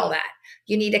don't need all that.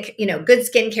 You need good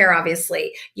skincare,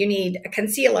 obviously. You need a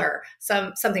concealer,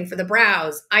 something for the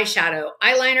brows, eyeshadow,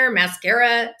 eyeliner,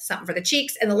 mascara, something for the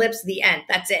cheeks and the lips, the end.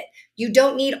 That's it. You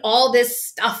don't need all this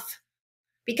stuff.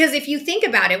 Because if you think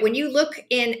about it, when you look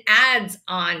in ads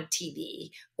on TV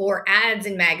or ads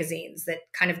in magazines that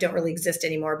kind of don't really exist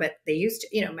anymore, but they used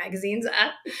to, magazines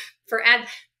for ads,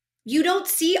 you don't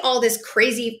see all this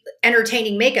crazy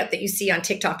entertaining makeup that you see on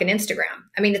TikTok and Instagram.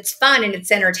 I mean, it's fun and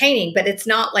it's entertaining, but it's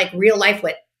not like real life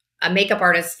what a makeup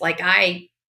artist like I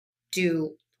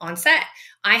do on set.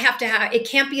 I have to have, it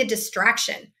can't be a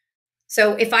distraction.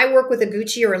 So if I work with a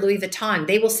Gucci or a Louis Vuitton,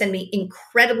 they will send me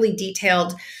incredibly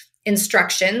detailed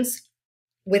instructions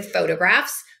with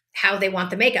photographs, how they want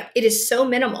the makeup. It is so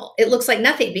minimal. It looks like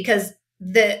nothing because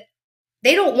they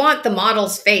don't want the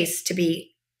model's face to be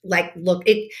like,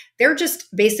 they're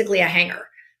just basically a hanger.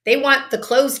 They want the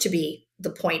clothes to be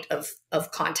the point of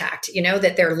contact,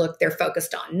 that they're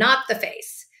focused on, not the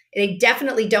face. They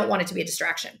definitely don't want it to be a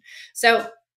distraction. So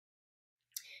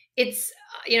it's,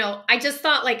 I just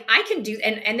thought like I can do,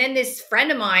 and then this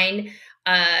friend of mine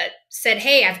said,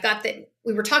 hey,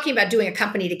 we were talking about doing a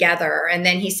company together. And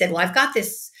then he said, well,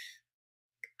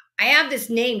 I have this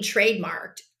name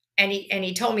trademarked. And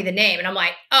he told me the name, and I'm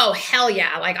like, oh, hell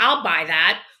yeah. Like, I'll buy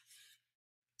that.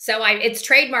 So it's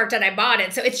trademarked and I bought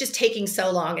it. So it's just taking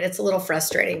so long, and it's a little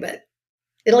frustrating, but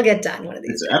it'll get done one of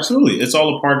these days. Absolutely. It's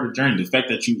all a part of the journey. The fact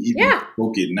that you even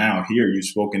spoke it now here, you've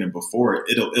spoken it before,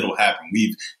 it'll happen.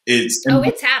 It's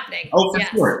happening. Oh, for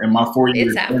sure. In my 4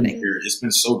 years here, it's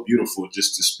been so beautiful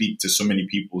just to speak to so many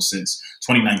people since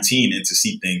 2019 and to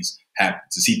see things happen,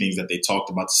 to see things that they talked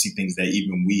about, to see things that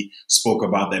even we spoke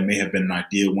about that may have been an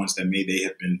idea once, that they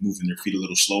have been moving their feet a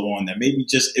little slow on, that maybe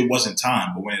just it wasn't time.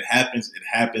 But when it happens, it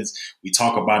happens. We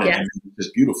talk about it, and it's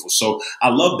just beautiful. So I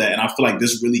love that. And I feel like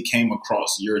this really came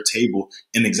across your table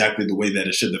in exactly the way that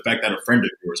it should. The fact that a friend of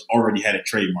yours already had a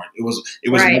trademark, it was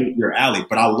right up your alley.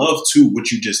 But I love too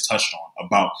what you just touched on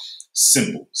about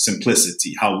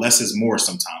simplicity, how less is more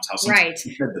sometimes, how sometimes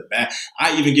you said the bad.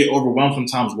 I even get overwhelmed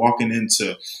sometimes walking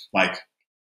into like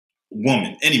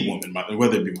any woman,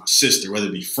 whether it be my sister, whether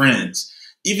it be friends,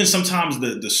 even sometimes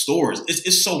the stores,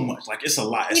 it's so much. Like it's a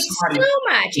lot. It's so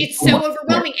much. It's so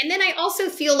overwhelming. And then I also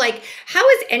feel like, how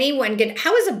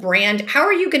is a brand, how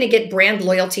are you going to get brand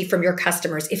loyalty from your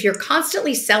customers if you're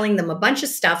constantly selling them a bunch of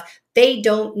stuff they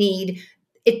don't need?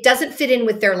 It doesn't fit in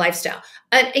with their lifestyle.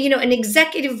 An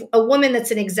executive, a woman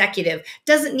that's an executive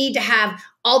doesn't need to have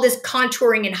all this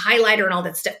contouring and highlighter and all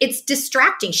that stuff. It's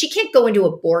distracting. She can't go into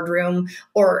a boardroom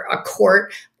or a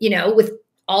court, with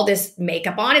all this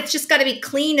makeup on. It's just got to be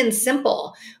clean and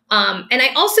simple. And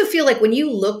I also feel like when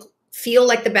you look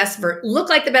like the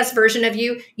best version of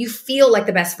you, you feel like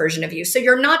the best version of you. So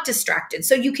you're not distracted.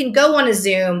 So you can go on a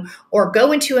Zoom or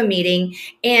go into a meeting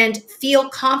and feel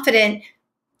confident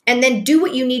and then do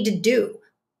what you need to do,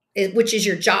 which is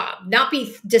your job. Not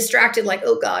be distracted like,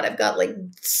 oh God, I've got like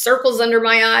circles under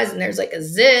my eyes and there's like a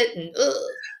zit and ugh.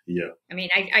 Yeah. I mean,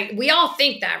 we all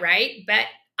think that, right? But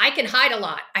I can hide a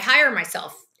lot. I hire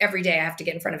myself every day. I have to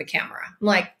get in front of a camera. I'm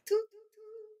like,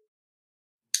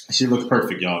 she looks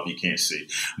perfect, y'all, if you can't see.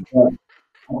 But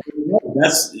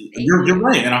you're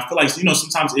right. And I feel like,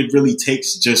 sometimes it really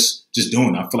takes just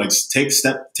doing it. I feel like take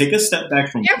a step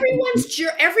back from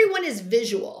everyone is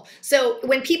visual. So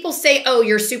when people say, oh,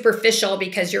 you're superficial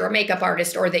because you're a makeup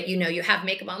artist or that, you have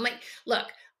makeup on, I'm like, look,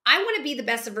 I want to be the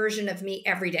best version of me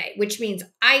every day, which means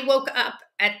I woke up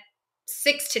at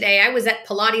 6 today. I was at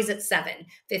Pilates at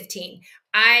 7:15.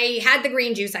 I had the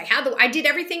green juice. I did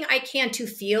everything I can to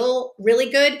feel really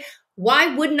good.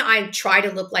 Why wouldn't I try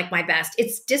to look like my best?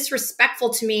 It's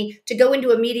disrespectful to me to go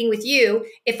into a meeting with you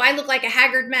if I look like a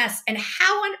haggard mess. And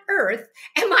how on earth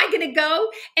am I going to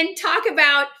go and talk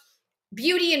about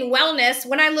beauty and wellness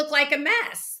when I look like a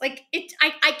mess? Like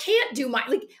I can't do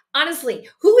honestly,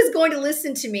 who is going to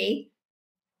listen to me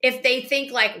if they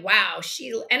think like, wow,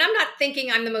 and I'm not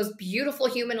thinking I'm the most beautiful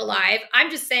human alive.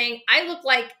 I'm just saying I look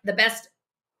like the best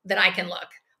that I can look,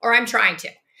 or I'm trying to.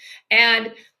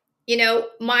 And,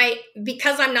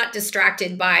 because I'm not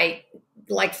distracted by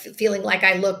like feeling like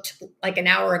I looked like an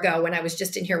hour ago when I was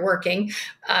just in here working,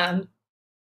 I'm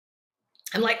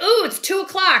like, oh, it's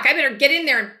 2:00. I better get in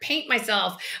there and paint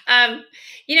myself. I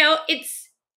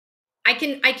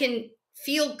can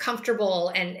feel comfortable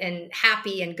and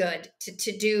happy and good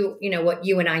to do, what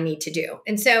you and I need to do.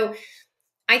 And so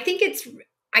I think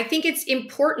it's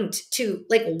important to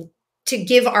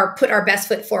put our best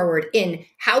foot forward in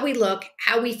how we look,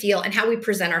 how we feel, and how we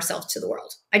present ourselves to the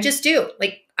world. I just do.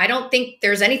 I don't think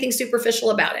there's anything superficial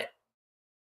about it.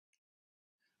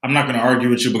 I'm not going to argue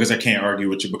with you because I can't argue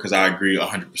with you because I agree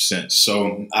 100%.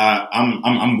 So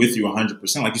I'm with you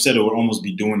 100%. Like you said, it would almost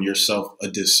be doing yourself a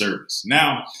disservice.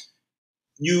 Now,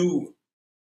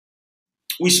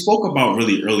 we spoke about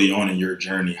really early on in your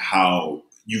journey how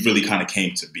you really kind of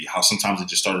came to be, how sometimes it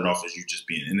just started off as you just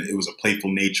being, and it was a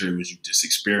playful nature. It was you just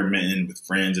experimenting with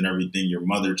friends and everything. Your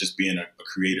mother just being a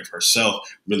creative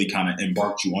herself really kind of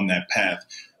embarked you on that path.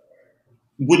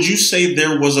 Would you say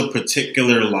there was a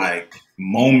particular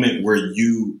moment where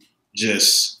you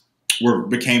just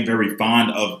became very fond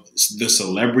of the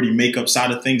celebrity makeup side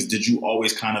of things? Did you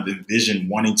always kind of envision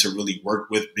wanting to really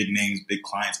work with big names, big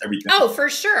clients, everything? Oh, for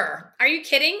sure. Are you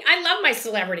kidding? I love my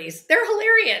celebrities. They're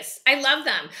hilarious. I love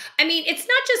them. I mean, it's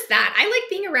not just that. I like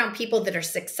being around people that are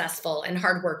successful and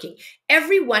hardworking.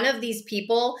 Every one of these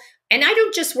people, and I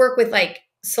don't just work with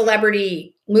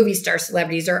movie star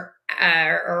celebrities or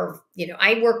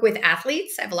I work with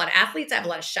athletes. I have a lot of athletes. I have a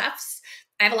lot of chefs.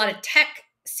 I have a lot of tech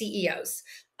CEOs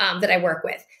that I work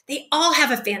with. They all have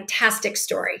a fantastic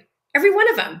story, every one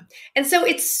of them. And so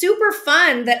it's super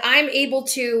fun that I'm able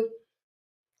to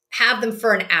have them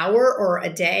for an hour or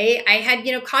a day. I had,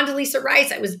 Condoleezza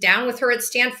Rice. I was down with her at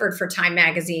Stanford for Time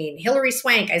Magazine, Hilary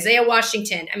Swank, Isaiah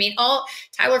Washington. I mean,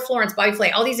 Tyler Florence, Bobby Flay,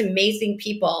 all these amazing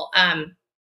people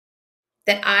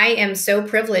that I am so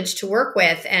privileged to work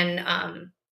with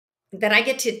and that I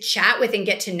get to chat with and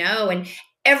get to know. And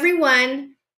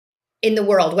everyone in the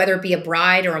world, whether it be a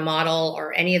bride or a model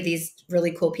or any of these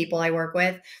really cool people I work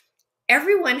with,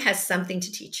 everyone has something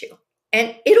to teach you.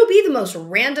 And it'll be the most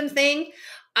random thing.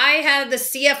 I had the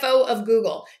CFO of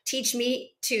Google teach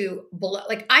me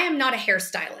I am not a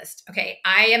hairstylist. Okay.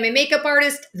 I am a makeup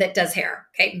artist that does hair.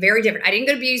 Okay. Very different. I didn't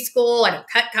go to beauty school. I don't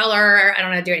cut color. I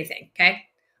don't know how to do anything. Okay.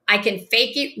 I can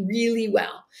fake it really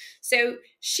well. So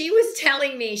she was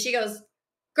telling me, she goes,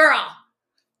 girl,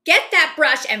 get that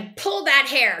brush and pull that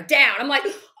hair down. I'm like,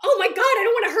 oh my God, I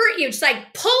don't want to hurt you. She's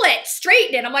like, pull it,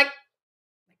 straighten it. I'm like,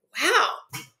 wow,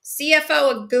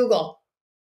 CFO of Google.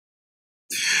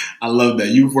 I love that.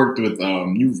 You've worked with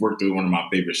one of my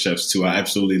favorite chefs too. I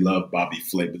absolutely love Bobby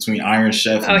Flay. Between Iron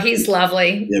Chef Oh, he's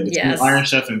lovely. yeah, between Yes. Iron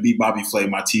Chef and Beat Bobby Flay,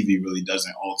 my TV really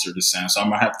doesn't alter the sound. So I'm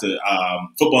gonna have to.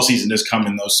 Football season is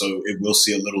coming though, so it will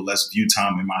see a little less view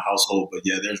time in my household. But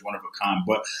yeah, there's one of a kind.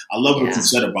 But I love what you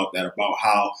said about that, about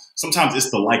how sometimes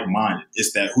it's the like-minded.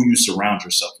 It's that who you surround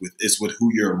yourself with. It's with who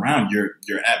you're around, your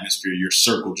atmosphere, your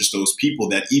circle, just those people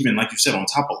that even like you said, on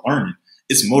top of learning,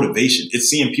 it's motivation. It's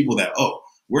seeing people that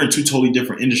we're in two totally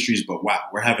different industries, but wow,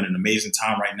 we're having an amazing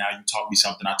time right now. You taught me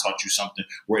something, I taught you something.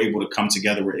 We're able to come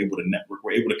together. We're able to network.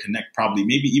 We're able to connect probably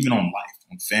maybe even on life,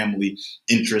 on family,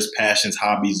 interests, passions,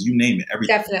 hobbies, you name it.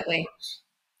 Everything. Definitely.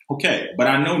 Okay, but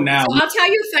I know now. So I'll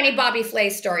tell you a funny Bobby Flay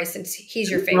story since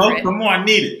he's your favorite. Come on, I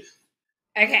need it.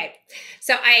 Okay,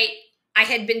 so I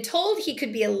had been told he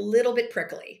could be a little bit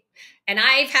prickly, and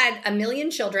I've had a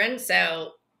million children,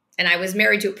 and I was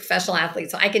married to a professional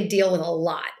athlete, so I could deal with a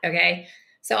lot. Okay.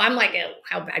 So I'm like, oh,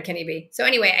 how bad can he be? So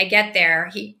anyway, I get there.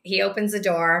 He opens the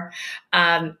door.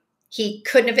 He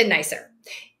couldn't have been nicer.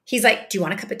 He's like, do you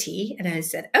want a cup of tea? And I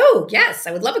said, oh, yes,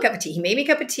 I would love a cup of tea. He made me a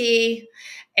cup of tea.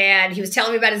 And he was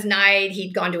telling me about his night.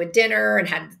 He'd gone to a dinner and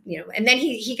had, and then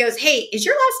he goes, hey, is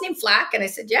your last name Flack? And I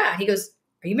said, yeah. He goes,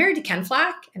 are you married to Ken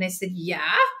Flack? And I said,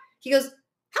 yeah. He goes,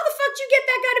 how the fuck did you get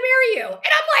that guy to marry you?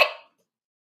 And I'm like,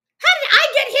 how did I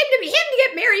get him to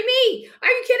marry me? Are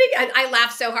you kidding? I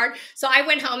laughed so hard. So I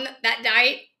went home that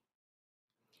night.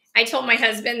 I told my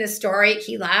husband this story.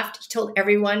 He laughed. He told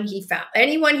everyone he found,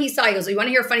 anyone he saw. He goes, you want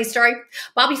to hear a funny story?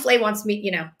 Bobby Flay wants me,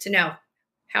 to know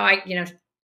how I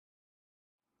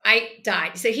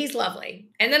died. So he's lovely.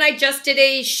 And then I just did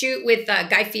a shoot with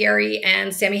Guy Fieri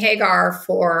and Sammy Hagar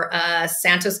for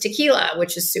Santos Tequila,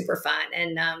 which is super fun.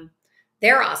 And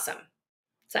they're awesome.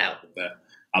 So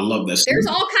I love that. There's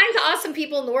all kinds of awesome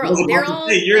people in the world. They're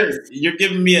all you're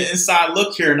giving me an inside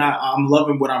look here, and I'm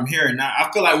loving what I'm hearing. Now,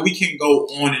 I feel like we can go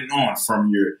on and on from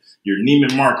your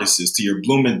Neiman Marcus's to your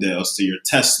Bloomingdale's to your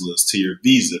Teslas to your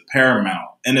Visa, Paramount,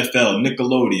 NFL,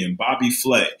 Nickelodeon, Bobby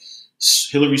Flay,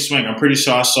 Hillary Swank. I'm pretty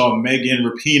sure I saw Megan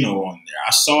Rapinoe on there.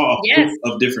 I saw a group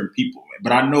of different people.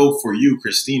 But I know for you,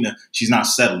 Christina, she's not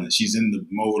settling. She's in the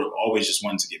mode of always just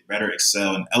wanting to get better,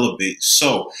 excel, and elevate.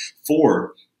 So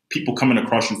for people coming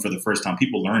across you for the first time,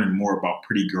 people learning more about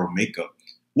Pretty Girl Makeup,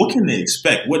 what can they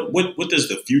expect? What does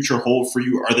the future hold for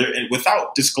you? Are there, and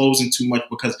without disclosing too much,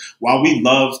 because while we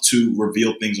love to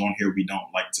reveal things on here, we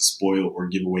don't like to spoil or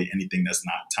give away anything that's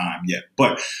not time yet.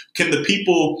 But can the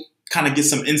people kind of get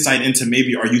some insight into,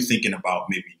 maybe are you thinking about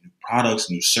maybe new products,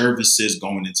 new services,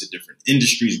 going into different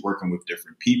industries, working with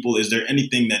different people? Is there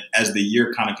anything that as the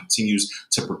year kind of continues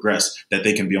to progress that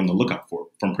they can be on the lookout for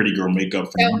from Pretty Girl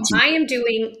Makeup? So I am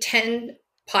doing 10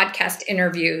 podcast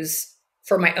interviews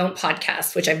for my own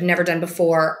podcast, which I've never done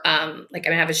before. I'm going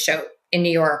to have a show in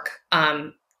New York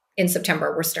in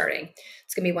September. We're starting.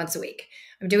 It's going to be once a week.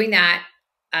 I'm doing that.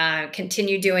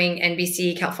 Continue doing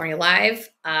NBC California Live.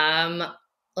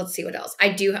 Let's see what else. I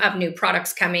do have new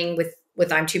products coming with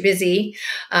I'm Too Busy.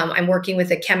 I'm working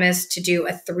with a chemist to do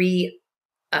a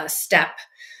 3-step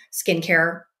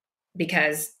skincare,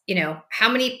 because, how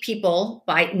many people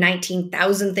buy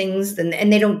 19,000 things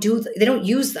and they don't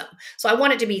use them. So I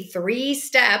want it to be 3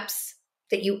 steps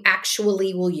that you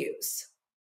actually will use.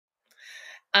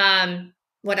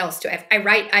 What else do I have?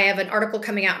 I have an article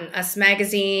coming out in Us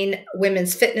Magazine,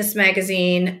 Women's Fitness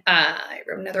Magazine. I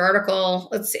wrote another article.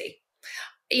 Let's see.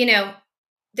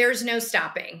 There's no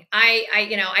stopping.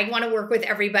 I want to work with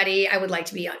everybody. I would like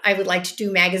to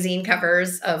do magazine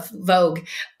covers of Vogue.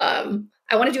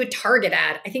 I want to do a Target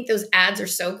ad. I think those ads are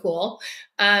so cool.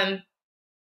 I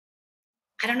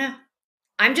don't know.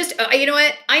 I'm just, you know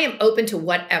what? I am open to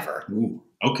whatever. Ooh,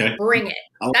 okay. Bring it.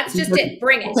 That's just it.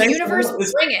 Bring it. Okay. Universe,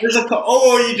 bring it. You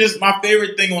just, my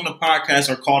favorite thing on the podcast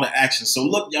are call to action. So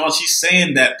look, y'all, she's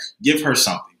saying that give her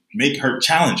something, make her,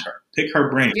 challenge her. Pick her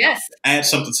brain. Yes. Add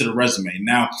something to the resume.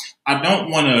 Now, I don't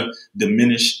want to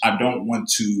diminish. I don't want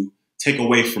to take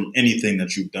away from anything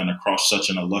that you've done across such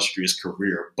an illustrious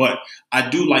career, but I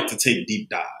do like to take deep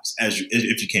dives,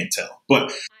 if you can't tell.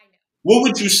 But what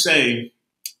would you say,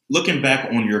 looking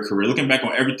back on your career, looking back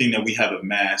on everything that we have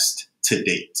amassed to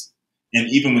date, and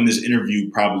even when this interview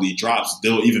probably drops,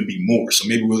 there'll even be more. So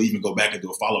maybe we'll even go back and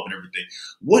do a follow-up and everything.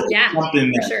 What is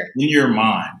something that in your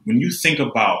mind, when you think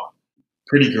about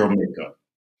Pretty Girl Makeup,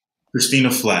 Christina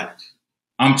Flack,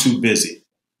 I'm Too Busy,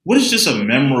 what is just a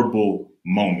memorable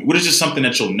moment? What is just something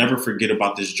that you'll never forget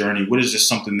about this journey? What is just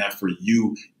something that for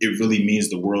you, it really means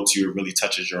the world to you? It really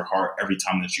touches your heart every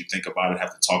time that you think about it,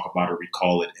 have to talk about it,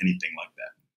 recall it, anything like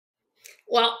that?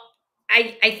 Well,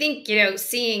 I think,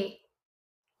 seeing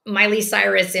Miley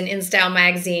Cyrus in InStyle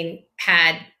magazine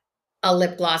had a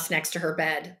lip gloss next to her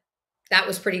bed. That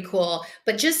was pretty cool.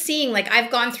 But just seeing, like,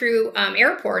 I've gone through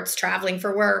airports traveling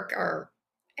for work,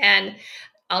 and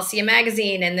I'll see a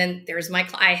magazine, and then there's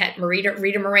I had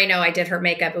Rita Moreno. I did her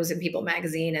makeup. It was in People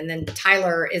magazine, and then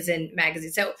Tyler is in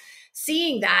magazine. So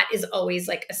seeing that is always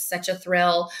like such a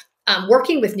thrill.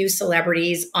 Working with new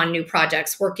celebrities on new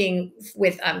projects, working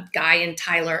with Guy and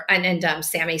Tyler and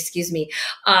Sammy, excuse me,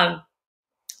 on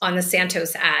the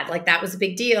Santos ad, like that was a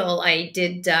big deal. I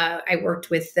worked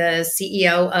with the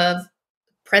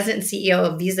President and CEO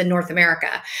of Visa North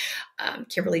America,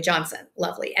 Kimberly Johnson,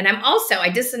 lovely. And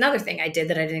this is another thing I did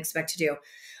that I didn't expect to do.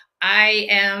 I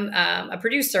am a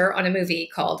producer on a movie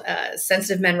called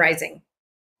Sensitive Men Rising.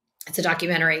 It's a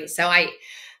documentary. So I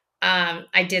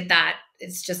did that.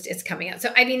 It's coming out.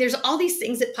 So, I mean, there's all these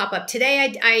things that pop up.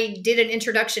 Today, I did an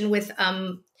introduction with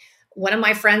one of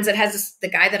my friends that has the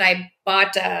guy that I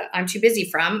bought I'm Too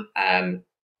Busy from.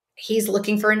 He's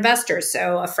looking for investors.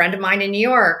 So a friend of mine in New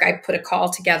York, I put a call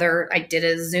together. I did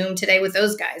a Zoom today with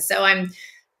those guys. So I'm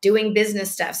doing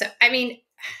business stuff. So, I mean,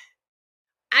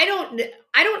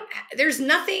 there's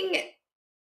nothing,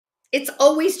 it's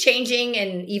always changing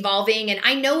and evolving. And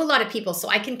I know a lot of people, so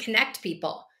I can connect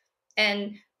people,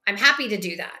 and I'm happy to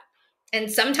do that.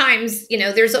 And sometimes,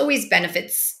 there's always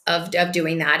benefits of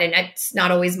doing that. And it's not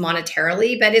always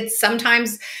monetarily, but it's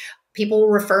sometimes people will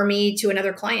refer me to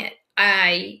another client.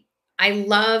 I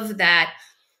love that.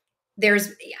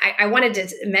 I wanted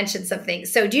to mention something.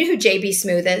 So do you know who JB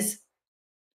Smooth is?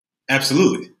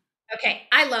 Absolutely. Okay.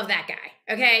 I love that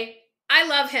guy. Okay. I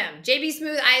love him. JB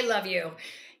Smooth, I love you.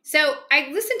 So I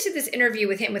listened to this interview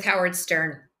with him with Howard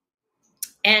Stern.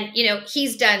 And,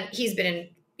 he's been in,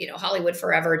 Hollywood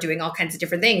forever, doing all kinds of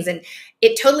different things. And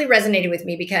it totally resonated with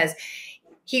me because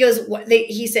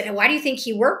he said, why do you think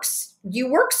you work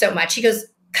so much? He goes,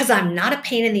 because I'm not a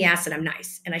pain in the ass and I'm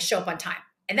nice and I show up on time.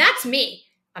 And that's me.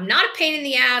 I'm not a pain in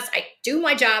the ass. I do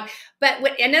my job.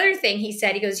 But another thing he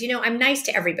said, he goes, I'm nice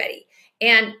to everybody.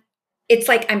 And it's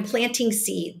like I'm planting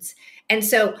seeds. And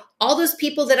so all those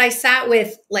people that I sat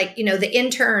with, like, the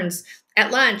interns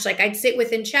at lunch, like I'd sit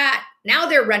with and chat. Now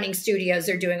they're running studios.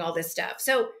 They're doing all this stuff.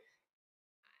 So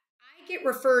I get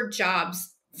referred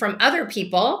jobs from other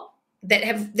people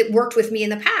that worked with me in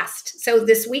the past. So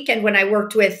this weekend when I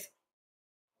worked with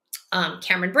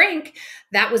Cameron Brink,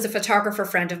 that was a photographer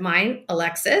friend of mine,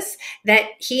 Alexis, that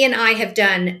he and I have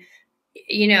done,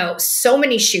 so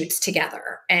many shoots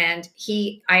together. And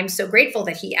I'm so grateful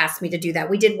that he asked me to do that.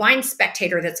 We did Wine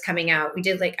Spectator that's coming out. We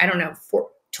did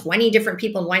 20 different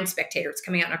people in Wine Spectator. It's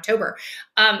coming out in October.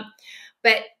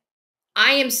 But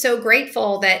I am so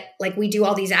grateful that we do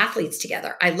all these athletes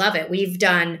together. I love it. We've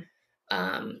done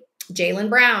Jaylen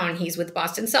Brown. He's with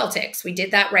Boston Celtics. We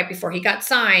did that right before he got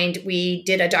signed. We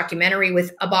did a documentary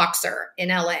with a boxer in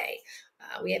LA.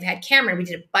 We have had Cameron. We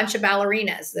did a bunch of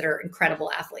ballerinas that are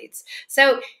incredible athletes.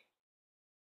 So,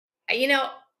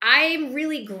 I'm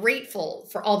really grateful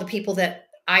for all the people that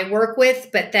I work with,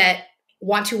 but that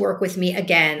want to work with me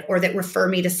again, or that refer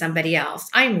me to somebody else.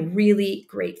 I'm really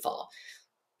grateful.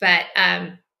 But,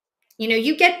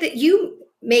 you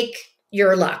make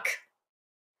your luck.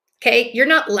 Okay. You're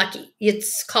not lucky.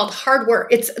 It's called hard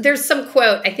work. There's some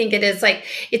quote, I think it is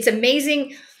it's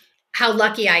amazing how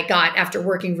lucky I got after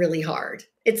working really hard.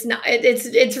 It's not,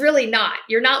 it's really not,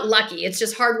 you're not lucky. It's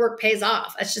just hard work pays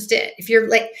off. That's just it. If you're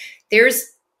there's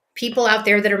people out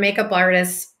there that are makeup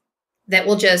artists that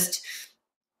will just,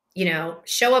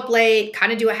 show up late,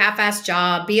 kind of do a half-assed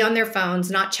job, be on their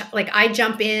phones, I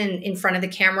jump in front of the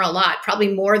camera a lot,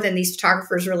 probably more than these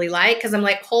photographers really like. Cause I'm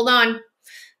like, hold on,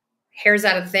 hair's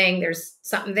out of the thing. There's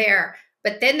something there.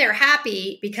 But then they're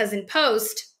happy because in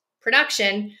post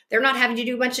production, they're not having to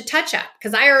do a bunch of touch up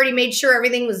because I already made sure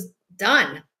everything was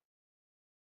done.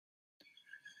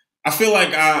 I feel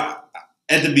like at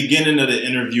the beginning of the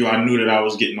interview, I knew that I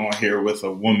was getting on here with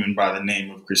a woman by the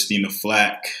name of Christina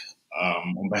Flack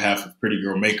on behalf of Pretty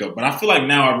Girl Makeup. But I feel like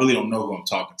now I really don't know who I'm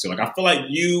talking to. I feel like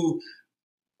you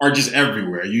are just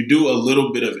everywhere. You do a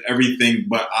little bit of everything,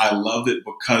 but I love it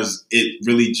because it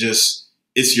really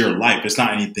it's your life. It's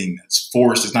not anything that's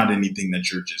forced. It's not anything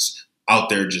that you're just out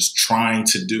there just trying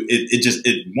to do.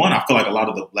 One, I feel like a lot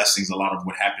of the blessings, a lot of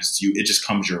what happens to you, it just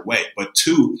comes your way. But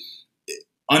two,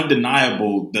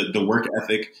 undeniable, the work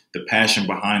ethic, the passion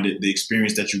behind it, the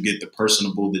experience that you get, the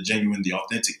personable, the genuine, the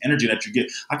authentic energy that you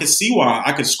get. I can see why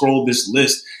I could scroll this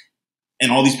list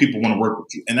and all these people want to work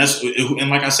with you. And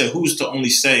like I said, who's to only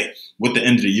say what the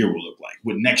end of the year will look like,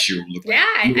 what next year will look like?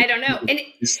 Yeah, I don't know. And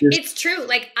it's true.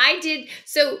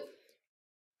 So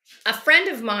a friend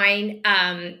of mine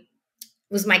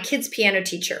was my kid's piano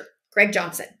teacher. Greg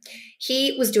Johnson.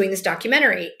 He was doing this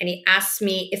documentary and he asked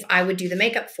me if I would do the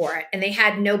makeup for it. And they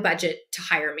had no budget to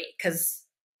hire me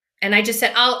and I just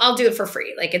said, I'll do it for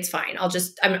free. Like, it's fine.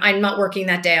 I'm not working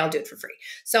that day. I'll do it for free.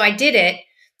 So I did it.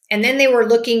 And then they were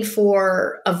looking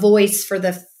for a voice for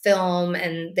the film.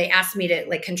 And they asked me to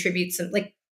like contribute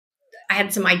I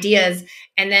had some ideas.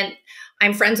 And then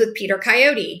I'm friends with Peter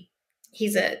Coyote.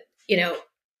 He's a,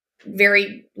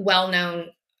 very well-known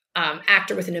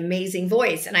actor with an amazing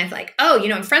voice. And I was like, oh,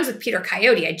 I'm friends with Peter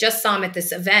Coyote. I just saw him at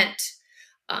this event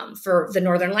for the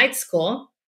Northern Lights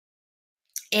School.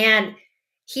 And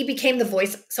he became the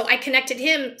voice. So I connected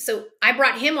him. So I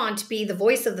brought him on to be the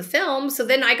voice of the film. So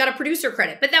then I got a producer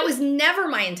credit, but that was never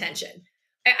my intention.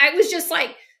 I was just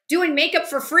like doing makeup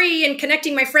for free and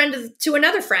connecting my friend to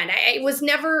another friend. I wasn't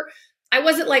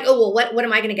like, oh, well, what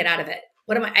am I going to get out of it?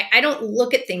 I don't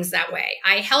look at things that way.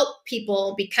 I help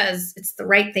people because it's the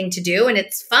right thing to do and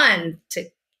it's fun to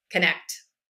connect,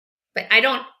 but I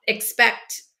don't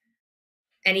expect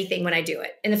anything when I do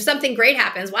it. And if something great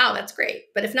happens, wow, that's great.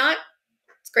 But if not,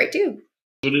 it's great too.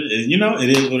 It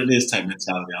is what it is type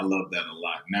mentality. I love that a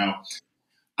lot. Now,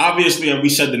 obviously, we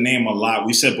said the name a lot.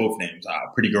 We said both names,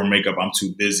 Pretty Girl Makeup, I'm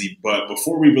Too Busy. But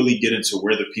before we really get into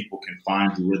where the people can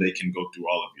find you, where they can go through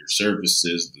all of your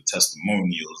services, the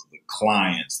testimonials, the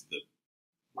clients, the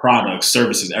products,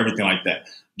 services, everything like that,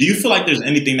 do you feel like there's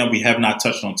anything that we have not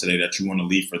touched on today that you want to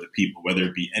leave for the people, whether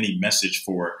it be any message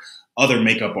for other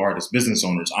makeup artists, business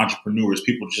owners, entrepreneurs,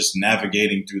 people just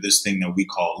navigating through this thing that we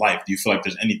call life? Do you feel like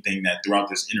there's anything that throughout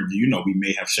this interview, we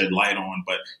may have shed light on,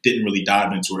 but didn't really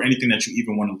dive into, or anything that you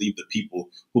even want to leave the people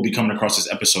who'll be coming across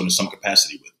this episode in some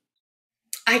capacity with?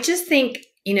 I just think,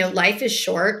 life is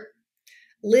short.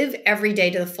 Live every day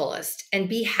to the fullest and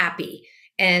be happy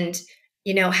and,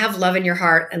 have love in your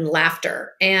heart and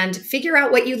laughter and figure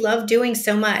out what you love doing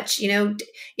so much.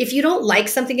 If you don't like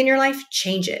something in your life,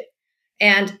 change it.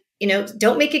 And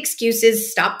don't make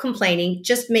excuses, stop complaining,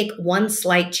 just make one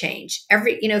slight change.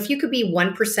 If you could be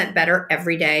 1% better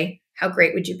every day, how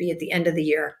great would you be at the end of the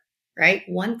year, right?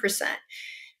 1%.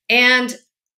 And,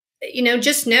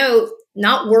 just know,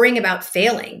 not worrying about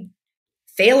failing.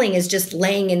 Failing is just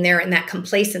laying in there in that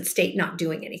complacent state, not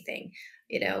doing anything.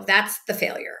 That's the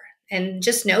failure. And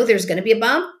just know there's going to be a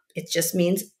bump. It just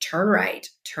means turn right,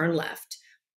 turn left.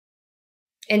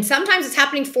 And sometimes it's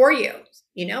happening for you.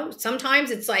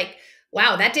 Sometimes it's like,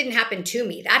 wow, that didn't happen to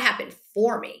me. That happened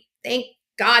for me. Thank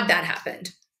God that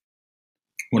happened.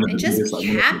 And just be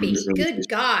happy. Good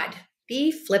God.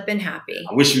 Be flippin' happy.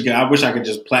 I wish I could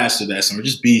just plaster that somewhere.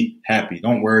 Just be happy.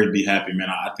 Don't worry, be happy, man.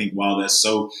 I think while that's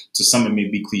so, to some it may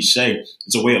be cliche,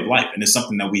 it's a way of life. And it's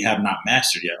something that we have not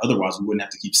mastered yet. Otherwise, we wouldn't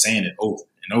have to keep saying it over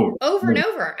and over. Over and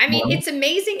over. I mean, it's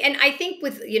amazing. And I think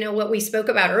with, what we spoke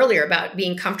about earlier about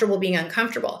being comfortable, being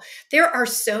uncomfortable, there are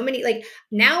so many,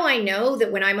 now I know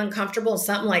that when I'm uncomfortable,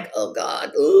 something like, oh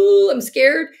God, I'm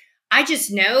scared. I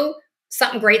just know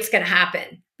something great's going to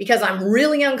happen because I'm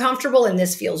really uncomfortable and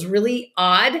this feels really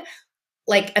odd,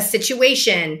 like a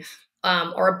situation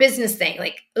or a business thing.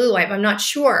 I'm not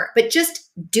sure, but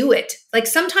just do it.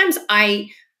 Sometimes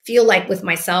I feel like with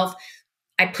myself,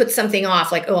 I put something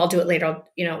off, I'll do it later.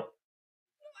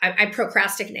 I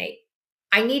procrastinate.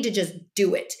 I need to just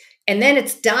do it. And then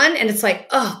it's done. And it's like,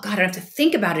 oh God, I don't have to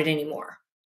think about it anymore.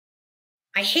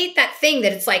 I hate that thing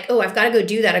that it's like, oh, I've got to go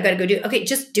do that. I've got to go do it. Okay,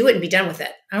 just do it and be done with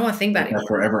it. I don't want to think about it. That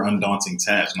forever undaunting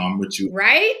task. No, I'm with you.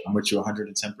 Right? I'm with you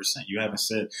 110%. You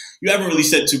haven't really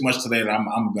said too much today that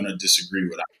I'm going to disagree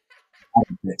with.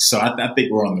 So I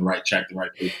think we're on the right track, the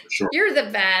right place for sure. You're the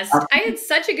best. I had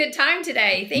such a good time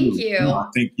today. Thank you.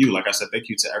 Thank you. Like I said, thank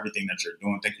you to everything that you're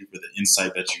doing. Thank you for the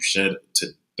insight that you shed, to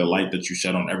the light that you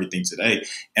shed on everything today.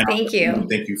 And thank you.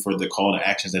 Thank you for the call to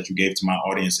actions that you gave to my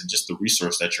audience and just the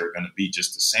resource that you're going to be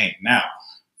just the same. Now,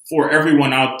 for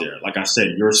everyone out there, like I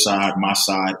said, your side, my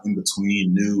side, in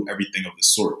between, new, everything of the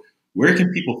sort. Where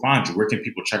can people find you? Where can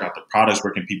people check out the products?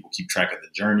 Where can people keep track of the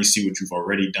journey, see what you've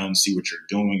already done, see what you're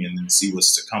doing, and then see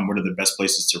what's to come? What are the best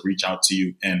places to reach out to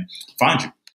you and find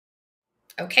you?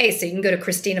 Okay, so you can go to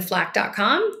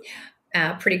ChristinaFlack.com,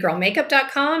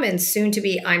 PrettyGirlMakeup.com, and soon to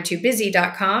be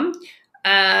I'mTooBusy.com.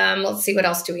 Let's see, what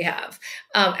else do we have?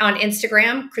 On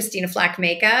Instagram, Christina Flack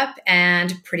Makeup,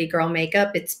 and Pretty Girl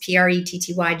Makeup. It's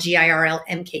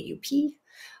PrettyGirlMkup.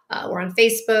 We're on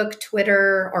Facebook,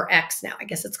 Twitter, or X now. I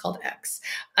guess it's called X.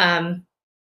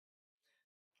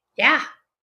 Yeah.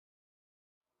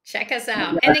 Check us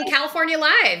out. And then California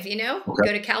Live, go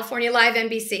to California Live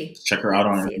NBC. Check her out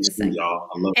on NBC, y'all.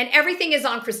 I love it. And everything is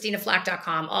on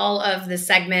ChristinaFlack.com. All of the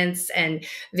segments and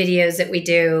videos that we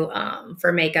do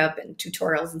for makeup and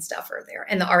tutorials and stuff are there.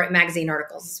 And the art magazine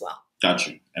articles as well. Got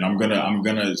you. And I'm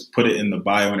gonna put it in the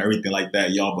bio and everything like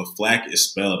that, y'all. But Flack is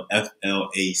spelled Flach.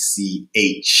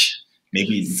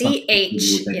 Maybe some people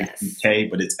CH, would think yes. it's K,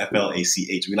 but it's Flach.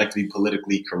 We like to be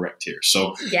politically correct here.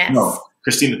 So Yes. no,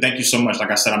 Christina, thank you so much.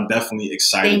 Like I said, I'm definitely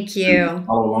excited Thank you. to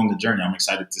follow along the journey. I'm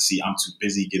excited to see I'm Too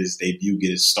Busy get his debut, get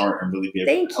his start, and really be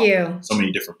able Thank to you. help so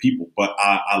many different people. But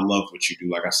I love what you do.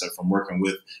 Like I said, from working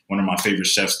with one of my favorite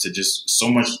chefs to just so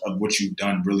much of what you've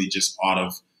done really just out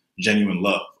of genuine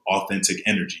love, authentic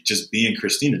energy, just being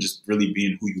Christina, just really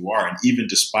being who you are. And even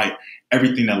despite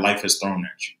everything that life has thrown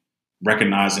at you,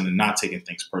 recognizing and not taking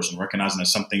things personal, recognizing that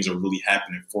some things are really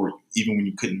happening for you, even when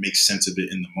you couldn't make sense of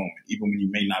it in the moment, even when you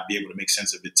may not be able to make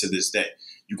sense of it to this day,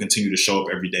 you continue to show up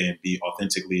every day and be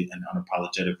authentically and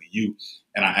unapologetically you.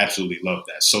 And I absolutely love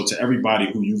that. So to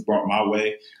everybody who you've brought my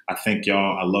way, I thank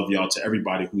y'all. I love y'all. To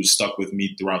everybody who's stuck with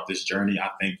me throughout this journey, I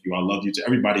thank you. I love you. To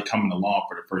everybody coming along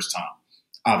for the first time,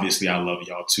 obviously, I love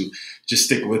y'all too. Just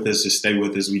stick with us. Just stay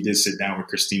with us. We did sit down with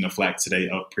Christina Flack today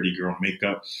of Pretty Girl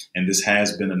Makeup. And this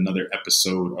has been another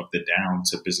episode of the Down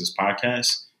to Business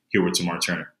podcast here with Tamar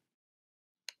Turner.